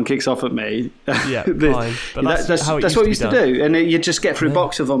before anyone kicks off at me. Yeah, fine. But that's what we used to do. And you just get through a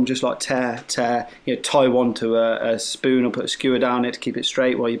box of them, just like tear, tie one to a spoon or put a skewer down it to keep it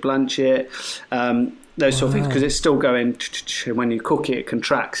straight while you blanch it. Those sort of things, because it's still going, when you cook it, it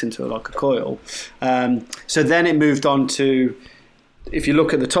contracts into like a coil. So then it moved on to, if you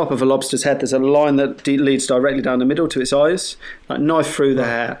look at the top of a lobster's head, there's a line that leads directly down the middle to its eyes, like knife through the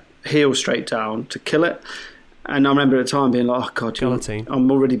hair, heel straight down to kill it. And I remember at the time being like, oh God,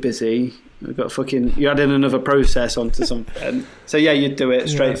 I'm already busy. We've got you add in another process onto something. So yeah, you'd do it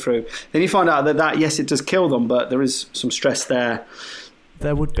straight through. Then you find out that yes, it does kill them, but there is some stress there.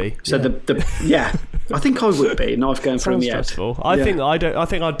 There would be. So I think I would be knife going through my head. Stressful. I think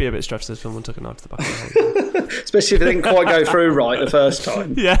I'd be a bit stressed if someone took a knife to the back of the head. Especially if it didn't quite go through right the first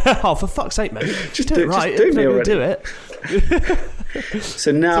time. Yeah. Oh, for fuck's sake, mate! Just do it right. Just do me already. Do it.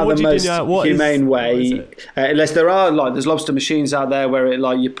 So now the most humane way, unless there's lobster machines out there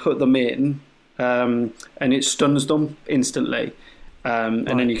where you put them in, and it stuns them instantly. And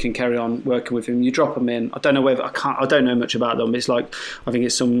then you can carry on working with them. You drop them in. I don't know much about them. It's I think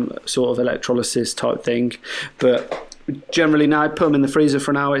it's some sort of electrolysis type thing. But generally now, put them in the freezer for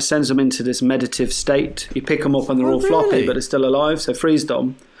an hour. It sends them into this meditative state. You pick them up and they're all floppy, but they're still alive. So freeze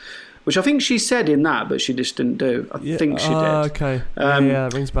them, which I think she said in that, but she just didn't do. I think she did. Okay.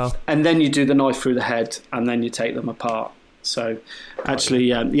 That rings a bell. And then you do the knife through the head, and then you take them apart. So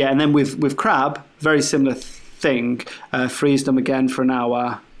actually, and then with crab, very similar thing, freeze them again for an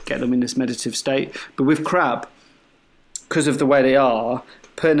hour, get them in this meditative state. But with crab, because of the way they are,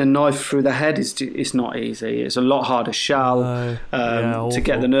 putting a knife through the head is not easy. It's a lot harder shell to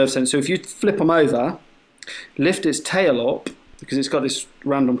get the nerve center. So if you flip them over, lift its tail up, because it's got this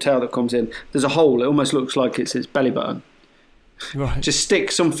random tail that comes in, there's a hole. It almost looks like it's its belly button. Right. Just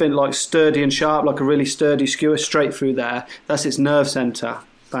stick something like sturdy and sharp, like a really sturdy skewer, straight through there. That's its nerve center.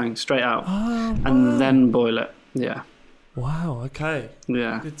 Bang, straight out. Oh, wow. And then boil it. Yeah. Wow, okay.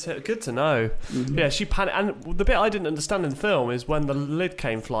 Yeah. Good to know. Mm-hmm. Yeah, she panicked. And the bit I didn't understand in the film is when the lid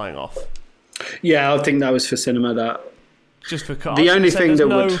came flying off. Yeah, I think that was for cinema, that. Just for the only thing that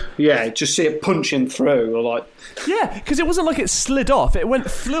would... Yeah, just see it punching through, or like... Yeah, because it wasn't like it slid off. It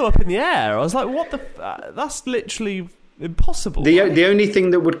flew up in the air. I was like, what the... that's literally... impossible. The only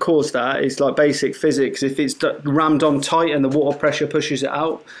thing that would cause that is like basic physics. If it's rammed on tight and the water pressure pushes it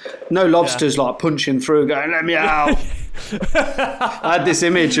out, no lobster's like punching through going, let me out. I had this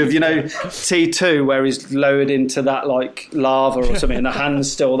image of T2 where he's lowered into that like lava or something and the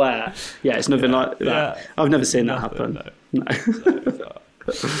hand's still there. Yeah, it's nothing like that. Yeah. I've never seen that happen. No.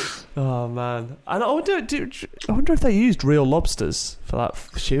 Oh man. And I wonder if they used real lobsters for that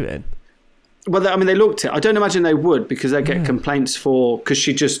shooting. Well, I mean, they looked at. I don't imagine they would, because they get complaints because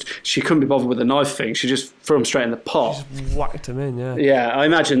she couldn't be bothered with the knife thing. She just threw them straight in the pot. She just whacked them in, yeah. Yeah, I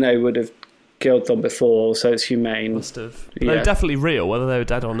imagine they would have killed them before, so it's humane. Must have. Yeah. They're definitely real, whether they were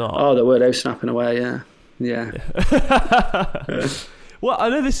dead or not. Oh, they were. They were snapping away. Yeah. Well, I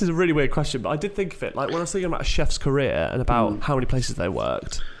know this is a really weird question, but I did think of it. Like when I was thinking about a chef's career and about how many places they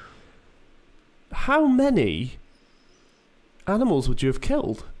worked. How many animals would you have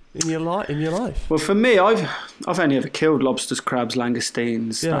killed in your life? Well, for me, I've only ever killed lobsters, crabs,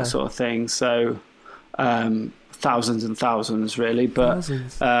 langoustines, that sort of thing. So thousands and thousands, really. But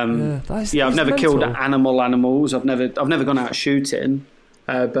I've never killed animals. I've never gone out shooting,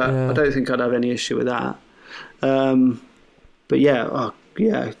 but I don't think I'd have any issue with that. But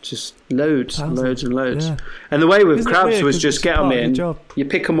just loads and loads. Yeah. And the way with crabs was just get them in. You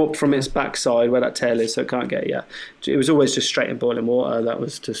pick them up from its backside where that tail is, so it can't get you. It was always just straight in boiling water. That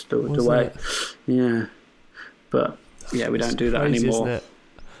was just the way. Yeah. But we don't do that anymore.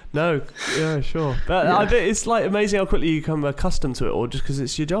 No, yeah, sure. But I bet it's like amazing how quickly you become accustomed to it, or just because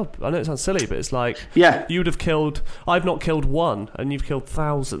it's your job. I know it sounds silly, but it's like you would have killed. I've not killed one, and you've killed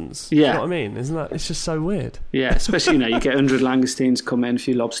thousands. Yeah, you know what I mean? Isn't that? It's just so weird. Yeah, especially you get 100 langoustines come in, a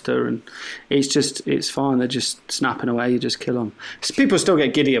few lobster, and it's fine. They're just snapping away. You just kill them. People still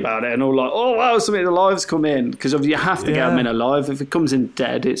get giddy about it, and all like, oh wow, something alive's come in, because you have to get them in alive. If it comes in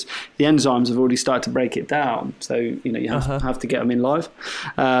dead, it's the enzymes have already started to break it down. So you have to get them in live.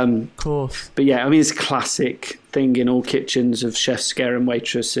 Of course. But yeah, I mean, it's a classic thing in all kitchens of chefs scaring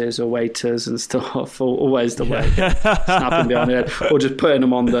waitresses or waiters and stuff. Always the way, snapping behind the head, or just putting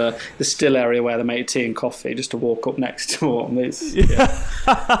them on the still area where they make tea and coffee, just to walk up next to them. It's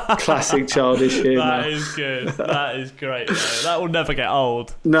classic childish humour. That is good. That is great. Though. That will never get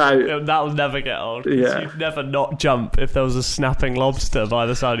old. No, that will never get old. Yeah, you'd never not jump if there was a snapping lobster by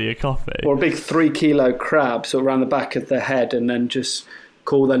the side of your coffee, or a big 3 kilo crab sort of around the back of their head, and then just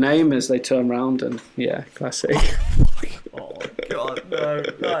call their name as they turn round, and classic. Oh god, no,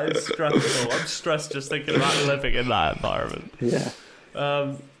 that is stressful. I'm stressed just thinking about living in that environment. Yeah.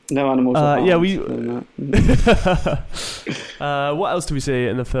 No animals. What else do we see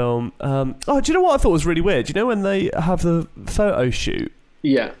in the film? Do you know what I thought was really weird? Do you know when they have the photo shoot?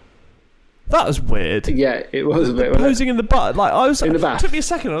 Yeah. That was weird. Yeah, it was a bit. Posing in the butt, like I was. In the bath. It took me a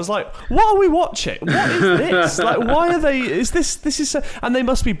second. I was like, "What are we watching? What is this? Like, why are they? Is this? This is." And they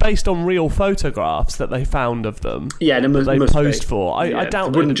must be based on real photographs that they found of them. Yeah, they must posed be. for. I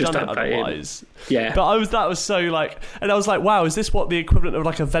doubt they wouldn't have done it otherwise. Yeah, but that was so like, and I was like, wow, is this what the equivalent of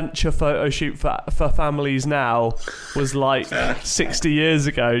like a venture photo shoot for families now was like 60 years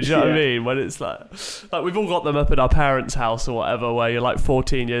ago? Do you know what I mean? When it's like we've all got them up at our parents' house or whatever, where you're like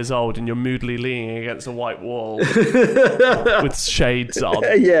 14 years old and you're moodily leaning against a white wall with shades on.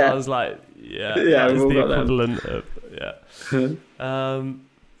 Yeah, I was like, that is the equivalent of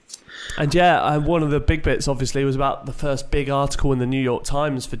And one of the big bits obviously was about the first big article in the New York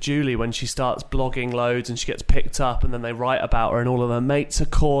Times for Julie, when she starts blogging loads and she gets picked up, and then they write about her and all of her mates are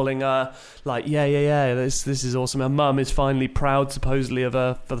calling her like, this is awesome. Her mum is finally proud supposedly of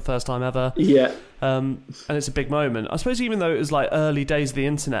her for the first time ever. Yeah. And it's a big moment. I suppose even though it was like early days of the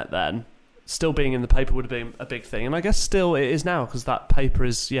internet then, still being in the paper would have been a big thing, and I guess still it is now, because that paper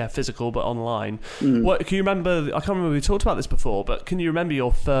is physical but online. What can you remember? I can't remember, we talked about this before, but can you remember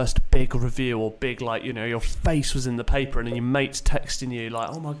your first big review, or big, like, your face was in the paper and then your mate's texting you like,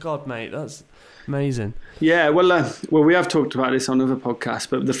 oh my god mate, that's amazing? Yeah, well we have talked about this on other podcasts,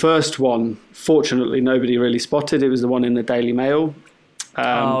 but the first one, fortunately, nobody really spotted. It was the one in the Daily Mail.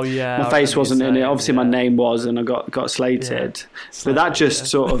 My face wasn't in it. Obviously, my name was, and I got slated. But that just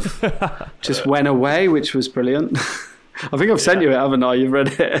sort of just went away, which was brilliant. I think I've sent you it, haven't I? You've read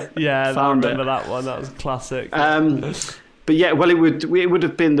it. Yeah, I remember that one. That was classic. But yeah, well, it would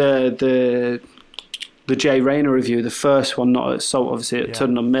have been the Jay Rayner review, the first one, not at Salt, obviously at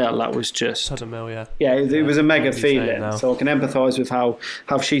Tuddenham Mill. That was just Tuddenham Mill, yeah, it was a mega feeling. So I can empathise with how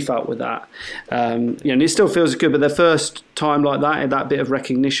she felt with that. And it still feels good. But the first time like that bit of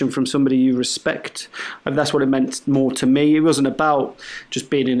recognition from somebody you respect, that's what it meant more to me. It wasn't about just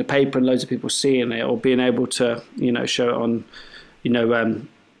being in the paper and loads of people seeing it, or being able to show it on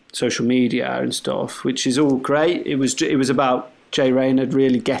social media and stuff, which is all great. It was about Jay Rayner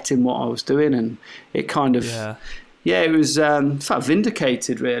really getting what I was doing, and it kind of it was felt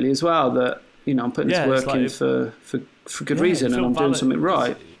vindicated really as well, that I'm putting this work in for good reason, and I'm doing something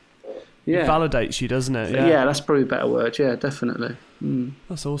right. It validates you, doesn't it? Yeah, that's probably a better word. Yeah, definitely.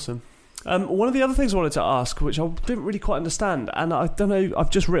 That's awesome. One of the other things I wanted to ask, which I didn't really quite understand, and I don't know, I've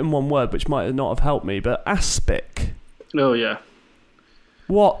just written one word which might not have helped me, but aspic. Oh yeah.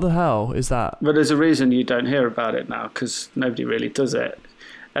 What the hell is that? But there's a reason you don't hear about it now, because nobody really does it.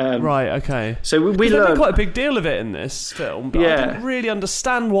 Right, okay. So we learned... made quite a big deal of it in this film, but I didn't really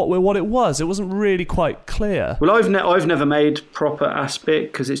understand what it was. It wasn't really quite clear. Well, I've never made proper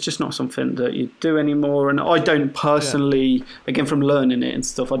aspic, because it's just not something that you do anymore, and I don't personally, again from learning it and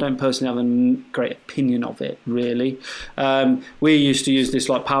stuff, I don't personally have a great opinion of it, really. We used to use this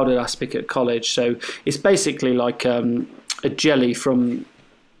like powdered aspic at college, so it's basically like a jelly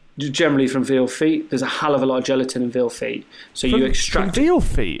generally from veal feet. There's a hell of a lot of gelatin in veal feet, so you extract from veal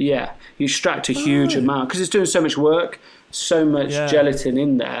feet. Yeah, you extract a huge amount, because it's doing so much work, so much gelatin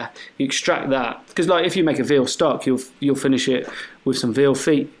in there. You extract that, because like if you make a veal stock, you'll finish it with some veal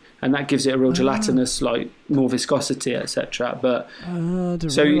feet, and that gives it a real gelatinous, like more viscosity, etc. But I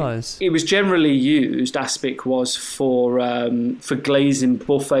didn't realise. It was generally used. Aspic was for glazing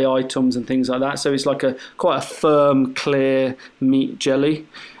buffet items and things like that. So it's like quite a firm, clear meat jelly.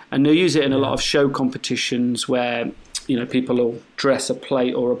 And they use it in a lot of show competitions where people will dress a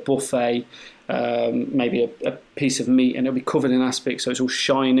plate or a buffet, maybe a piece of meat, and it'll be covered in aspic, so it's all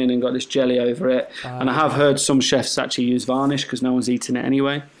shining and got this jelly over it. And I have heard some chefs actually use varnish because no one's eating it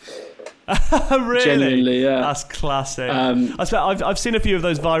anyway. Really? Genuinely, yeah. That's classic. I've seen a few of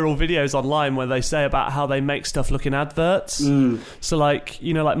those viral videos online where they say about how they make stuff look in adverts. So like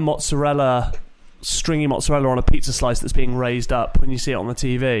mozzarella, stringy mozzarella on a pizza slice that's being raised up when you see it on the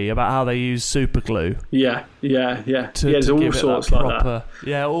TV, about how they use super glue. Yeah. There's all sorts like that.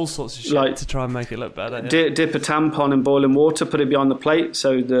 Yeah, all sorts of shit to try and make it look better. Yeah. Dip a tampon in boiling water, put it behind the plate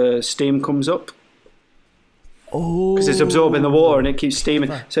so the steam comes up. Because it's absorbing the water and it keeps steaming,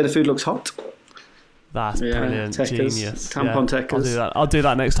 so the food looks hot. That's brilliant. Genius. Tampon techers. I'll do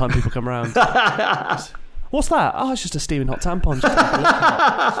that next time people come around. What's that? Oh, it's just a steaming hot tampon.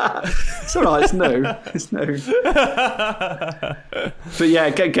 It's all right. It's no. But yeah,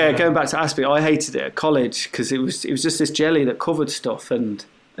 going back to aspic, I hated it at college because it was just this jelly that covered stuff, and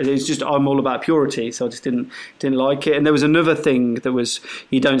it's just, I'm all about purity, so I just didn't like it. And there was another thing that was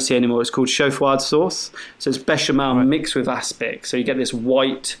you don't see anymore. It's called chaufroid sauce. So it's bechamel mixed with aspic. So you get this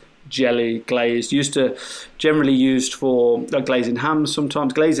white jelly glazed. Generally used for glazing hams,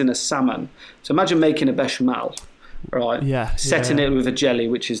 sometimes glazing a salmon. So imagine making a bechamel, right? Yeah. Setting it with a jelly,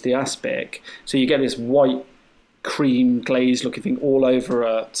 which is the aspic. So you get this white cream glazed looking thing all over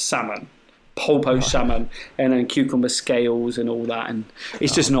a salmon. Whole poached salmon, and then cucumber scales and all that, and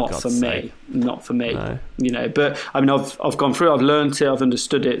it's just not for me. Not for me, no. But I mean, I've gone through it, I've learned it, I've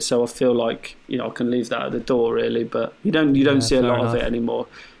understood it, so I feel like I can leave that at the door really. But you don't see a lot of it anymore.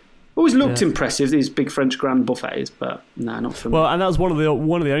 Always looked impressive, these big French grand buffets, but no, not for me. Well, and that was one of the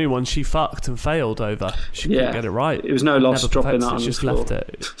only ones she fucked and failed over. She couldn't get it right. It was no loss dropping that on the floor. Just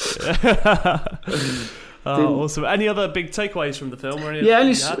left it. Oh, awesome. Any other big takeaways from the film? Or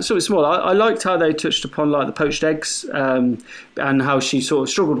only something small. I liked how they touched upon like the poached eggs and how she sort of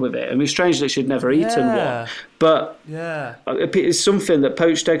struggled with it. I mean, strange that she'd never eaten one. But it's something that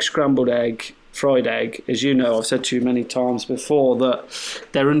poached egg, scrambled egg, fried egg, as you know, I've said to you many times before, that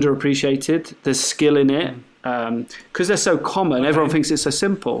they're underappreciated. There's skill in it because they're so common. Everyone thinks it's so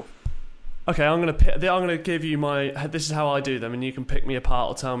simple. Okay, I'm gonna give you this is how I do them, and you can pick me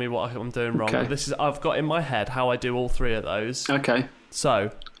apart or tell me what I'm doing wrong. Okay. I've got in my head how I do all three of those. Okay. So,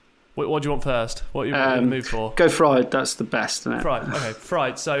 what do you want first? What are you in the mood for? Go fried. That's the best, isn't it? Fried. Okay,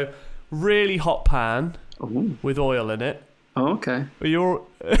 fried. So, really hot pan with oil in it. Oh, okay. There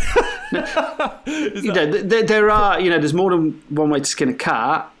are, there's more than one way to skin a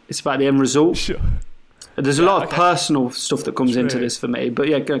cat. It's about the end result. Sure. There's a lot of personal stuff that comes into this for me, but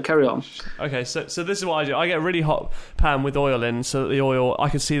go carry on. Okay, so this is what I do. I get a really hot pan with oil in, so that I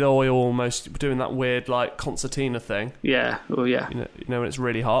can see the oil almost doing that weird like concertina thing. Yeah, well, yeah. You know when it's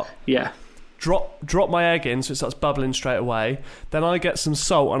really hot. Yeah. Drop my egg in so it starts bubbling straight away. Then I get some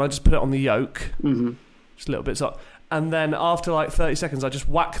salt and I just put it on the yolk. Mm-hmm. Just a little bit of salt. And then after like 30 seconds, I just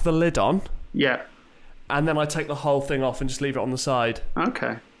whack the lid on. Yeah. And then I take the whole thing off and just leave it on the side.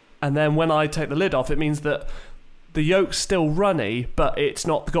 Okay. And then when I take the lid off, it means that the yolk's still runny, but it's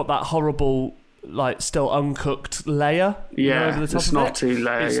not got that horrible, like, still uncooked layer. Yeah, over the top the snotty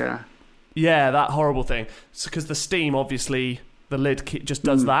layer, Yeah, that horrible thing. Because the steam, obviously, the lid just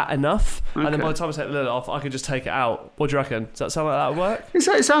does that enough. Okay. And then by the time I take the lid off, I can just take it out. What do you reckon? Does that sound like that would work?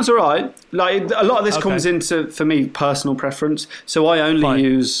 It sounds all right. Like, a lot of this comes into, for me, personal preference. So I only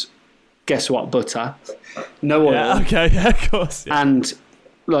use, guess what, butter. No oil. Yeah, okay, yeah, of course. Yeah. And...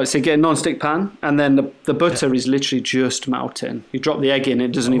 get a non-stick pan, and then the butter is literally just melting. You drop the egg in,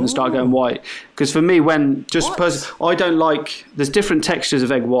 it doesn't even start going white. Because for me, I don't like... There's different textures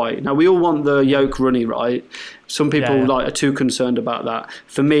of egg white. Now, we all want the yolk runny, right? Some people are too concerned about that.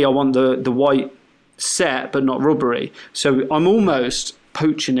 For me, I want the white set, but not rubbery. So I'm almost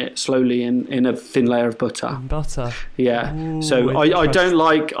poaching it slowly in a thin layer of butter. Yeah. Ooh, so I don't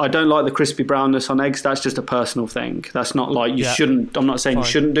like the crispy brownness on eggs. That's just a personal thing. That's not like you shouldn't. I'm not saying you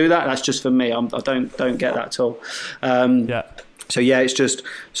shouldn't do that. That's just for me. I don't get that at all. So it's just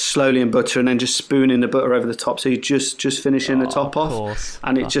slowly in butter and then just spooning the butter over the top. So you just finishing the top off,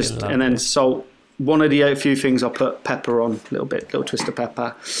 and it just and then salt. One of the few things I put pepper on, little twist of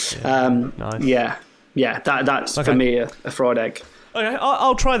pepper. Nice. That's for me a fried egg. Okay,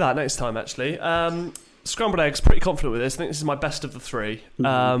 I'll try that next time, actually. Scrambled eggs, pretty confident with this. I think this is my best of the three.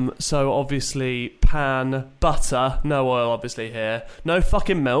 Mm-hmm. So, obviously, pan, butter, no oil, obviously, here. No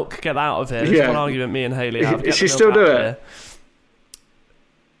fucking milk. Get that out of here. This is one argument me and Hayley have. Does she still do it? Here.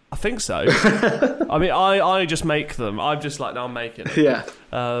 I think so. I mean, I just make them. I'm just like, no, I'm making it. Yeah.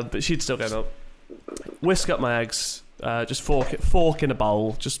 But she'd still go milk. Whisk up my eggs. Just fork in a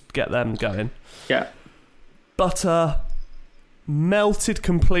bowl. Just get them going. Yeah. butter melted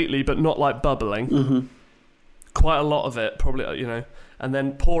completely, but not like bubbling. Mm-hmm. Quite a lot of it, probably, you know. And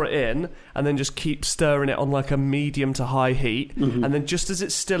then pour it in, and then just keep stirring it on like a medium to high heat. Mm-hmm. And then just as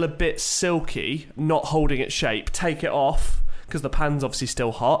it's still a bit silky, not holding its shape, take it off, because the pan's obviously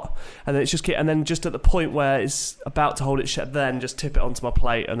still hot. And then just at the point where it's about to hold its shape, then just tip it onto my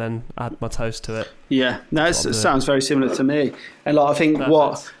plate and then add my toast to it. Yeah, that sounds very similar to me. And like, I think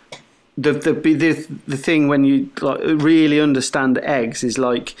Perfect. the thing when you like really understand eggs is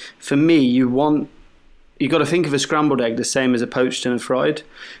like, for me, you got to think of a scrambled egg the same as a poached and a fried.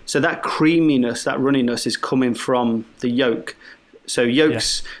 So that creaminess, that runniness is coming from the yolk. So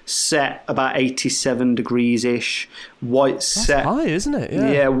yolks set about 87 degrees-ish. White set... That's high, isn't it?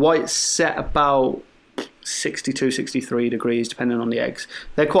 Yeah, white set about 62, 63 degrees, depending on the eggs.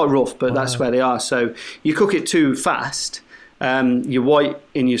 They're quite rough, but that's where they are. So you cook it too fast, your white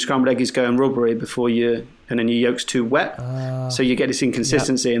in your scrambled egg is going rubbery and then your yolk's too wet. So you get this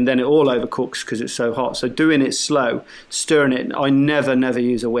inconsistency, and then it all overcooks because it's so hot. So doing it slow, stirring it. I never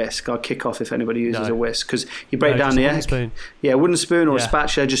use a whisk. I kick off if anybody uses a whisk, because you break down the egg. Spoon. Yeah, a wooden spoon or a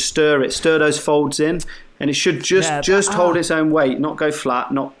spatula. Just stir it. Stir those folds in, and it should just hold its own weight, not go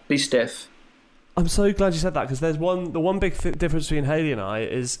flat, not be stiff. I'm so glad you said that, because the one big difference between Hayley and I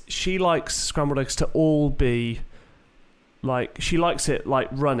is she likes scrambled eggs to all be like, she likes it like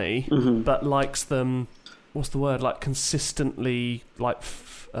runny, but likes them, what's the word, like consistently like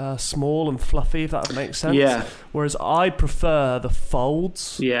small and fluffy, if that makes sense. Yeah. Whereas I prefer the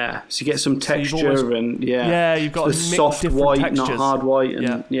folds. Yeah. So you get some texture you've got the soft white, textures. Not hard white,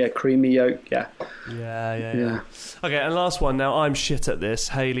 and creamy yolk. Yeah. Yeah. Okay, and last one. Now, I'm shit at this.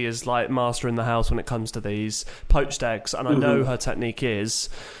 Hayley is like master in the house when it comes to these poached eggs, and I know her technique is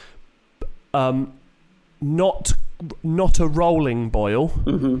not a rolling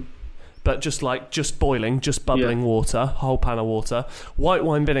boil, but just boiling, just bubbling water, whole pan of water, white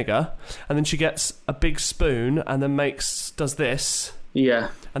wine vinegar, and then she gets a big spoon and then does this. Yeah.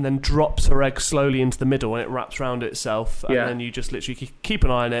 And then drops her egg slowly into the middle, and it wraps around itself. And then you just literally keep an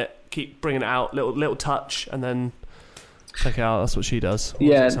eye on it, keep bringing it out, little touch, and then take it out. That's what she does. What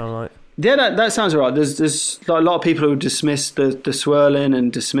does it sound like? Yeah, that sounds right. There's like a lot of people who dismiss the swirling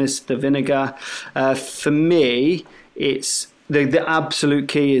and dismiss the vinegar. For me, it's the absolute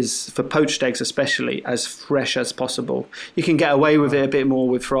key is, for poached eggs especially, as fresh as possible. You can get away with it a bit more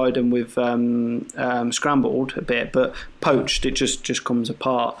with fried and with scrambled a bit, but poached, it just comes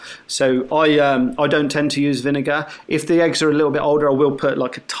apart. So I don't tend to use vinegar. If the eggs are a little bit older, I will put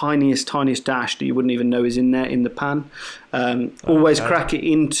like a tiniest dash that you wouldn't even know is in there in the pan. Always crack it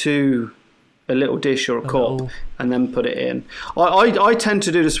into a little dish or a cup and then put it in. I tend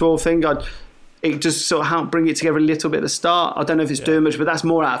to do the swirl thing. It just sort of help bring it together a little bit at the start. I don't know if it's doing much, but that's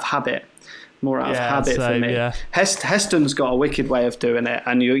more out of habit. For me. Yeah. Heston's got a wicked way of doing it,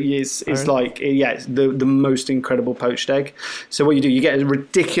 and it's like it's the most incredible poached egg. So what you do, you get a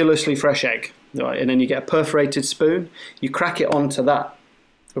ridiculously fresh egg, right, and then you get a perforated spoon. You crack it onto that,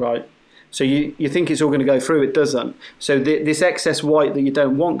 right. So you think it's all going to go through, it doesn't. So this excess white that you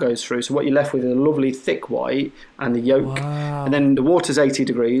don't want goes through. So what you're left with is a lovely thick white and the yolk, and then the water's 80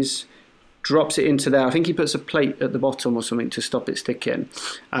 degrees. Drops it into there. I think he puts a plate at the bottom or something to stop it sticking.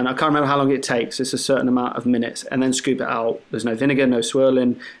 And I can't remember how long it takes. It's a certain amount of minutes. And then scoop it out. There's no vinegar, no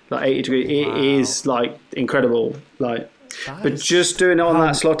swirling. Like 80 degrees. It is like incredible. But just doing it on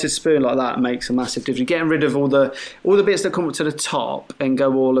that slotted spoon like that makes a massive difference. Getting rid of all the bits that come up to the top and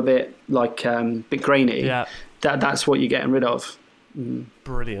go all a bit like bit grainy. Yeah. That's what you're getting rid of.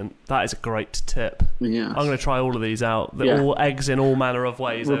 Brilliant. That is a great tip. Yeah. I'm going to try all of these out. All eggs in all manner of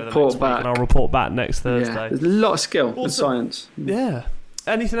ways over the next week, and I'll report back next Thursday. Yeah. There's a lot of skill and science. Yeah.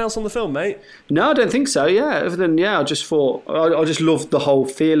 Anything else on the film, mate? No, I don't think so. Yeah, other than I just thought I just loved the whole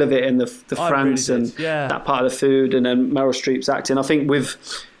feel of it and the France really and that part of the food, and then Meryl Streep's acting. I think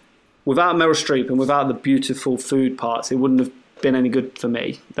without Meryl Streep and without the beautiful food parts, it wouldn't have been any good for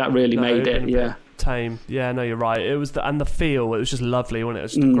me. That really made it. Yeah. Tame. Yeah, no, you're right. It was the feel. It was just lovely, wasn't it? It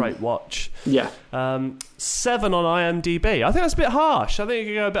was just a great watch. Yeah. 7 on IMDb. I think that's a bit harsh. I think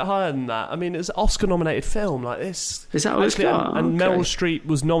you could go a bit higher than that. I mean, it's an Oscar-nominated film like this. Is that what it's got? And Meryl Streep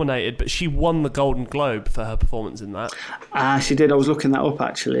was nominated, but she won the Golden Globe for her performance in that. She did. I was looking that up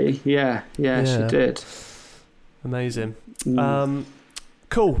actually. Yeah, she did. Amazing.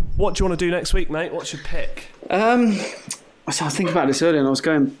 Cool. What do you want to do next week, mate? What's your pick? So I was thinking about this earlier, and I was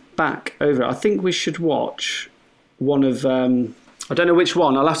going back over it. I think we should watch one of I don't know which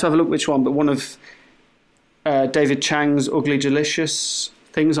one, I'll have to have a look which one, but one of David Chang's Ugly Delicious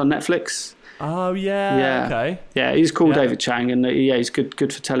things on Netflix. Oh yeah. Okay. Yeah, he's called David Chang, and he's good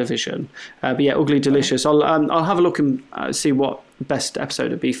for television. But yeah, Ugly Delicious. I'll have a look and see what best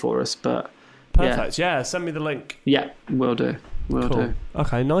episode would be for us. But perfect. Yeah, send me the link. Yeah, will do. Will do.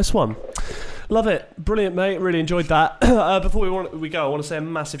 Okay, nice one. Love it. Brilliant, mate. Really enjoyed that. Before we go, I want to say a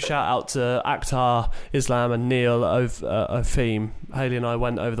massive shout out to Akhtar, Islam and Neil of Theme. Haley and I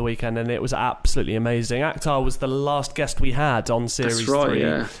went over the weekend and it was absolutely amazing. Akhtar was the last guest we had on Series 3,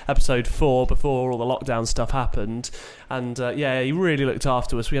 Episode 4, before all the lockdown stuff happened. And he really looked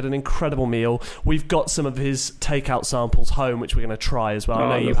after us. We had an incredible meal. We've got some of his takeout samples home, which we're going to try as well.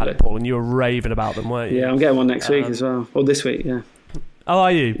 I know you had it, Paul, and you were raving about them, weren't you? Yeah, I'm getting one next week as well. Or this week, yeah. Oh,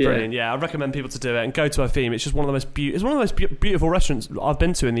 are you? Brilliant. Yeah, I recommend people to do it and go to Theme. It's just one of the most beautiful restaurants I've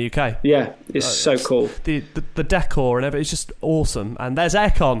been to in the UK. Yeah, it's so cool. The decor and everything, it's just awesome. And there's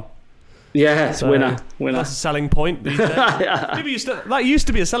aircon. Yeah, it's winner. That's a selling point these days. That used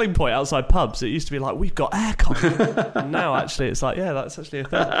to be a selling point outside pubs. It used to be like, we've got aircon. And now actually it's like, yeah, that's actually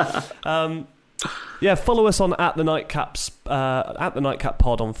a thing. Follow us on at the Nightcap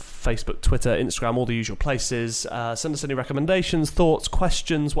Pod on Facebook, Twitter, Instagram, all the usual places. Send us any recommendations, thoughts,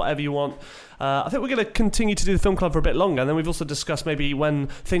 questions, whatever you want. I think we're going to continue to do the film club for a bit longer, and then we've also discussed maybe when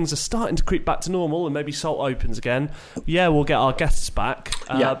things are starting to creep back to normal and maybe Salt opens again, we'll get our guests back.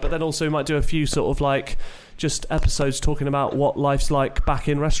 But then also we might do a few sort of like just episodes talking about what life's like back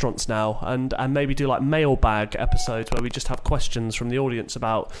in restaurants now, and maybe do like mailbag episodes where we just have questions from the audience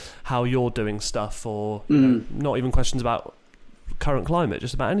about how you're doing stuff, or you know, not even questions about current climate,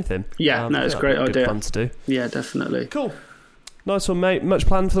 just about anything. It's a great idea. Fun to do. Yeah, definitely. Cool. Nice one, mate. Much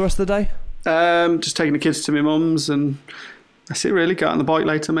planned for the rest of the day? Just taking the kids to my mum's, and that's it really. Get on the bike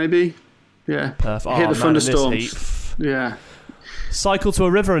later maybe. Yeah. Perfect. Hit the thunderstorms. Yeah. Cycle to a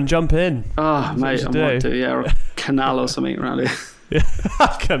river and jump in. Oh, mate, I might do, or a canal or something around here.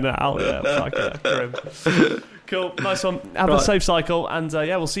 Canal, fuck it, grim. Cool, nice one. Have a safe cycle, and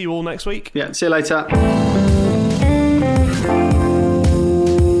we'll see you all next week. Yeah, see you later.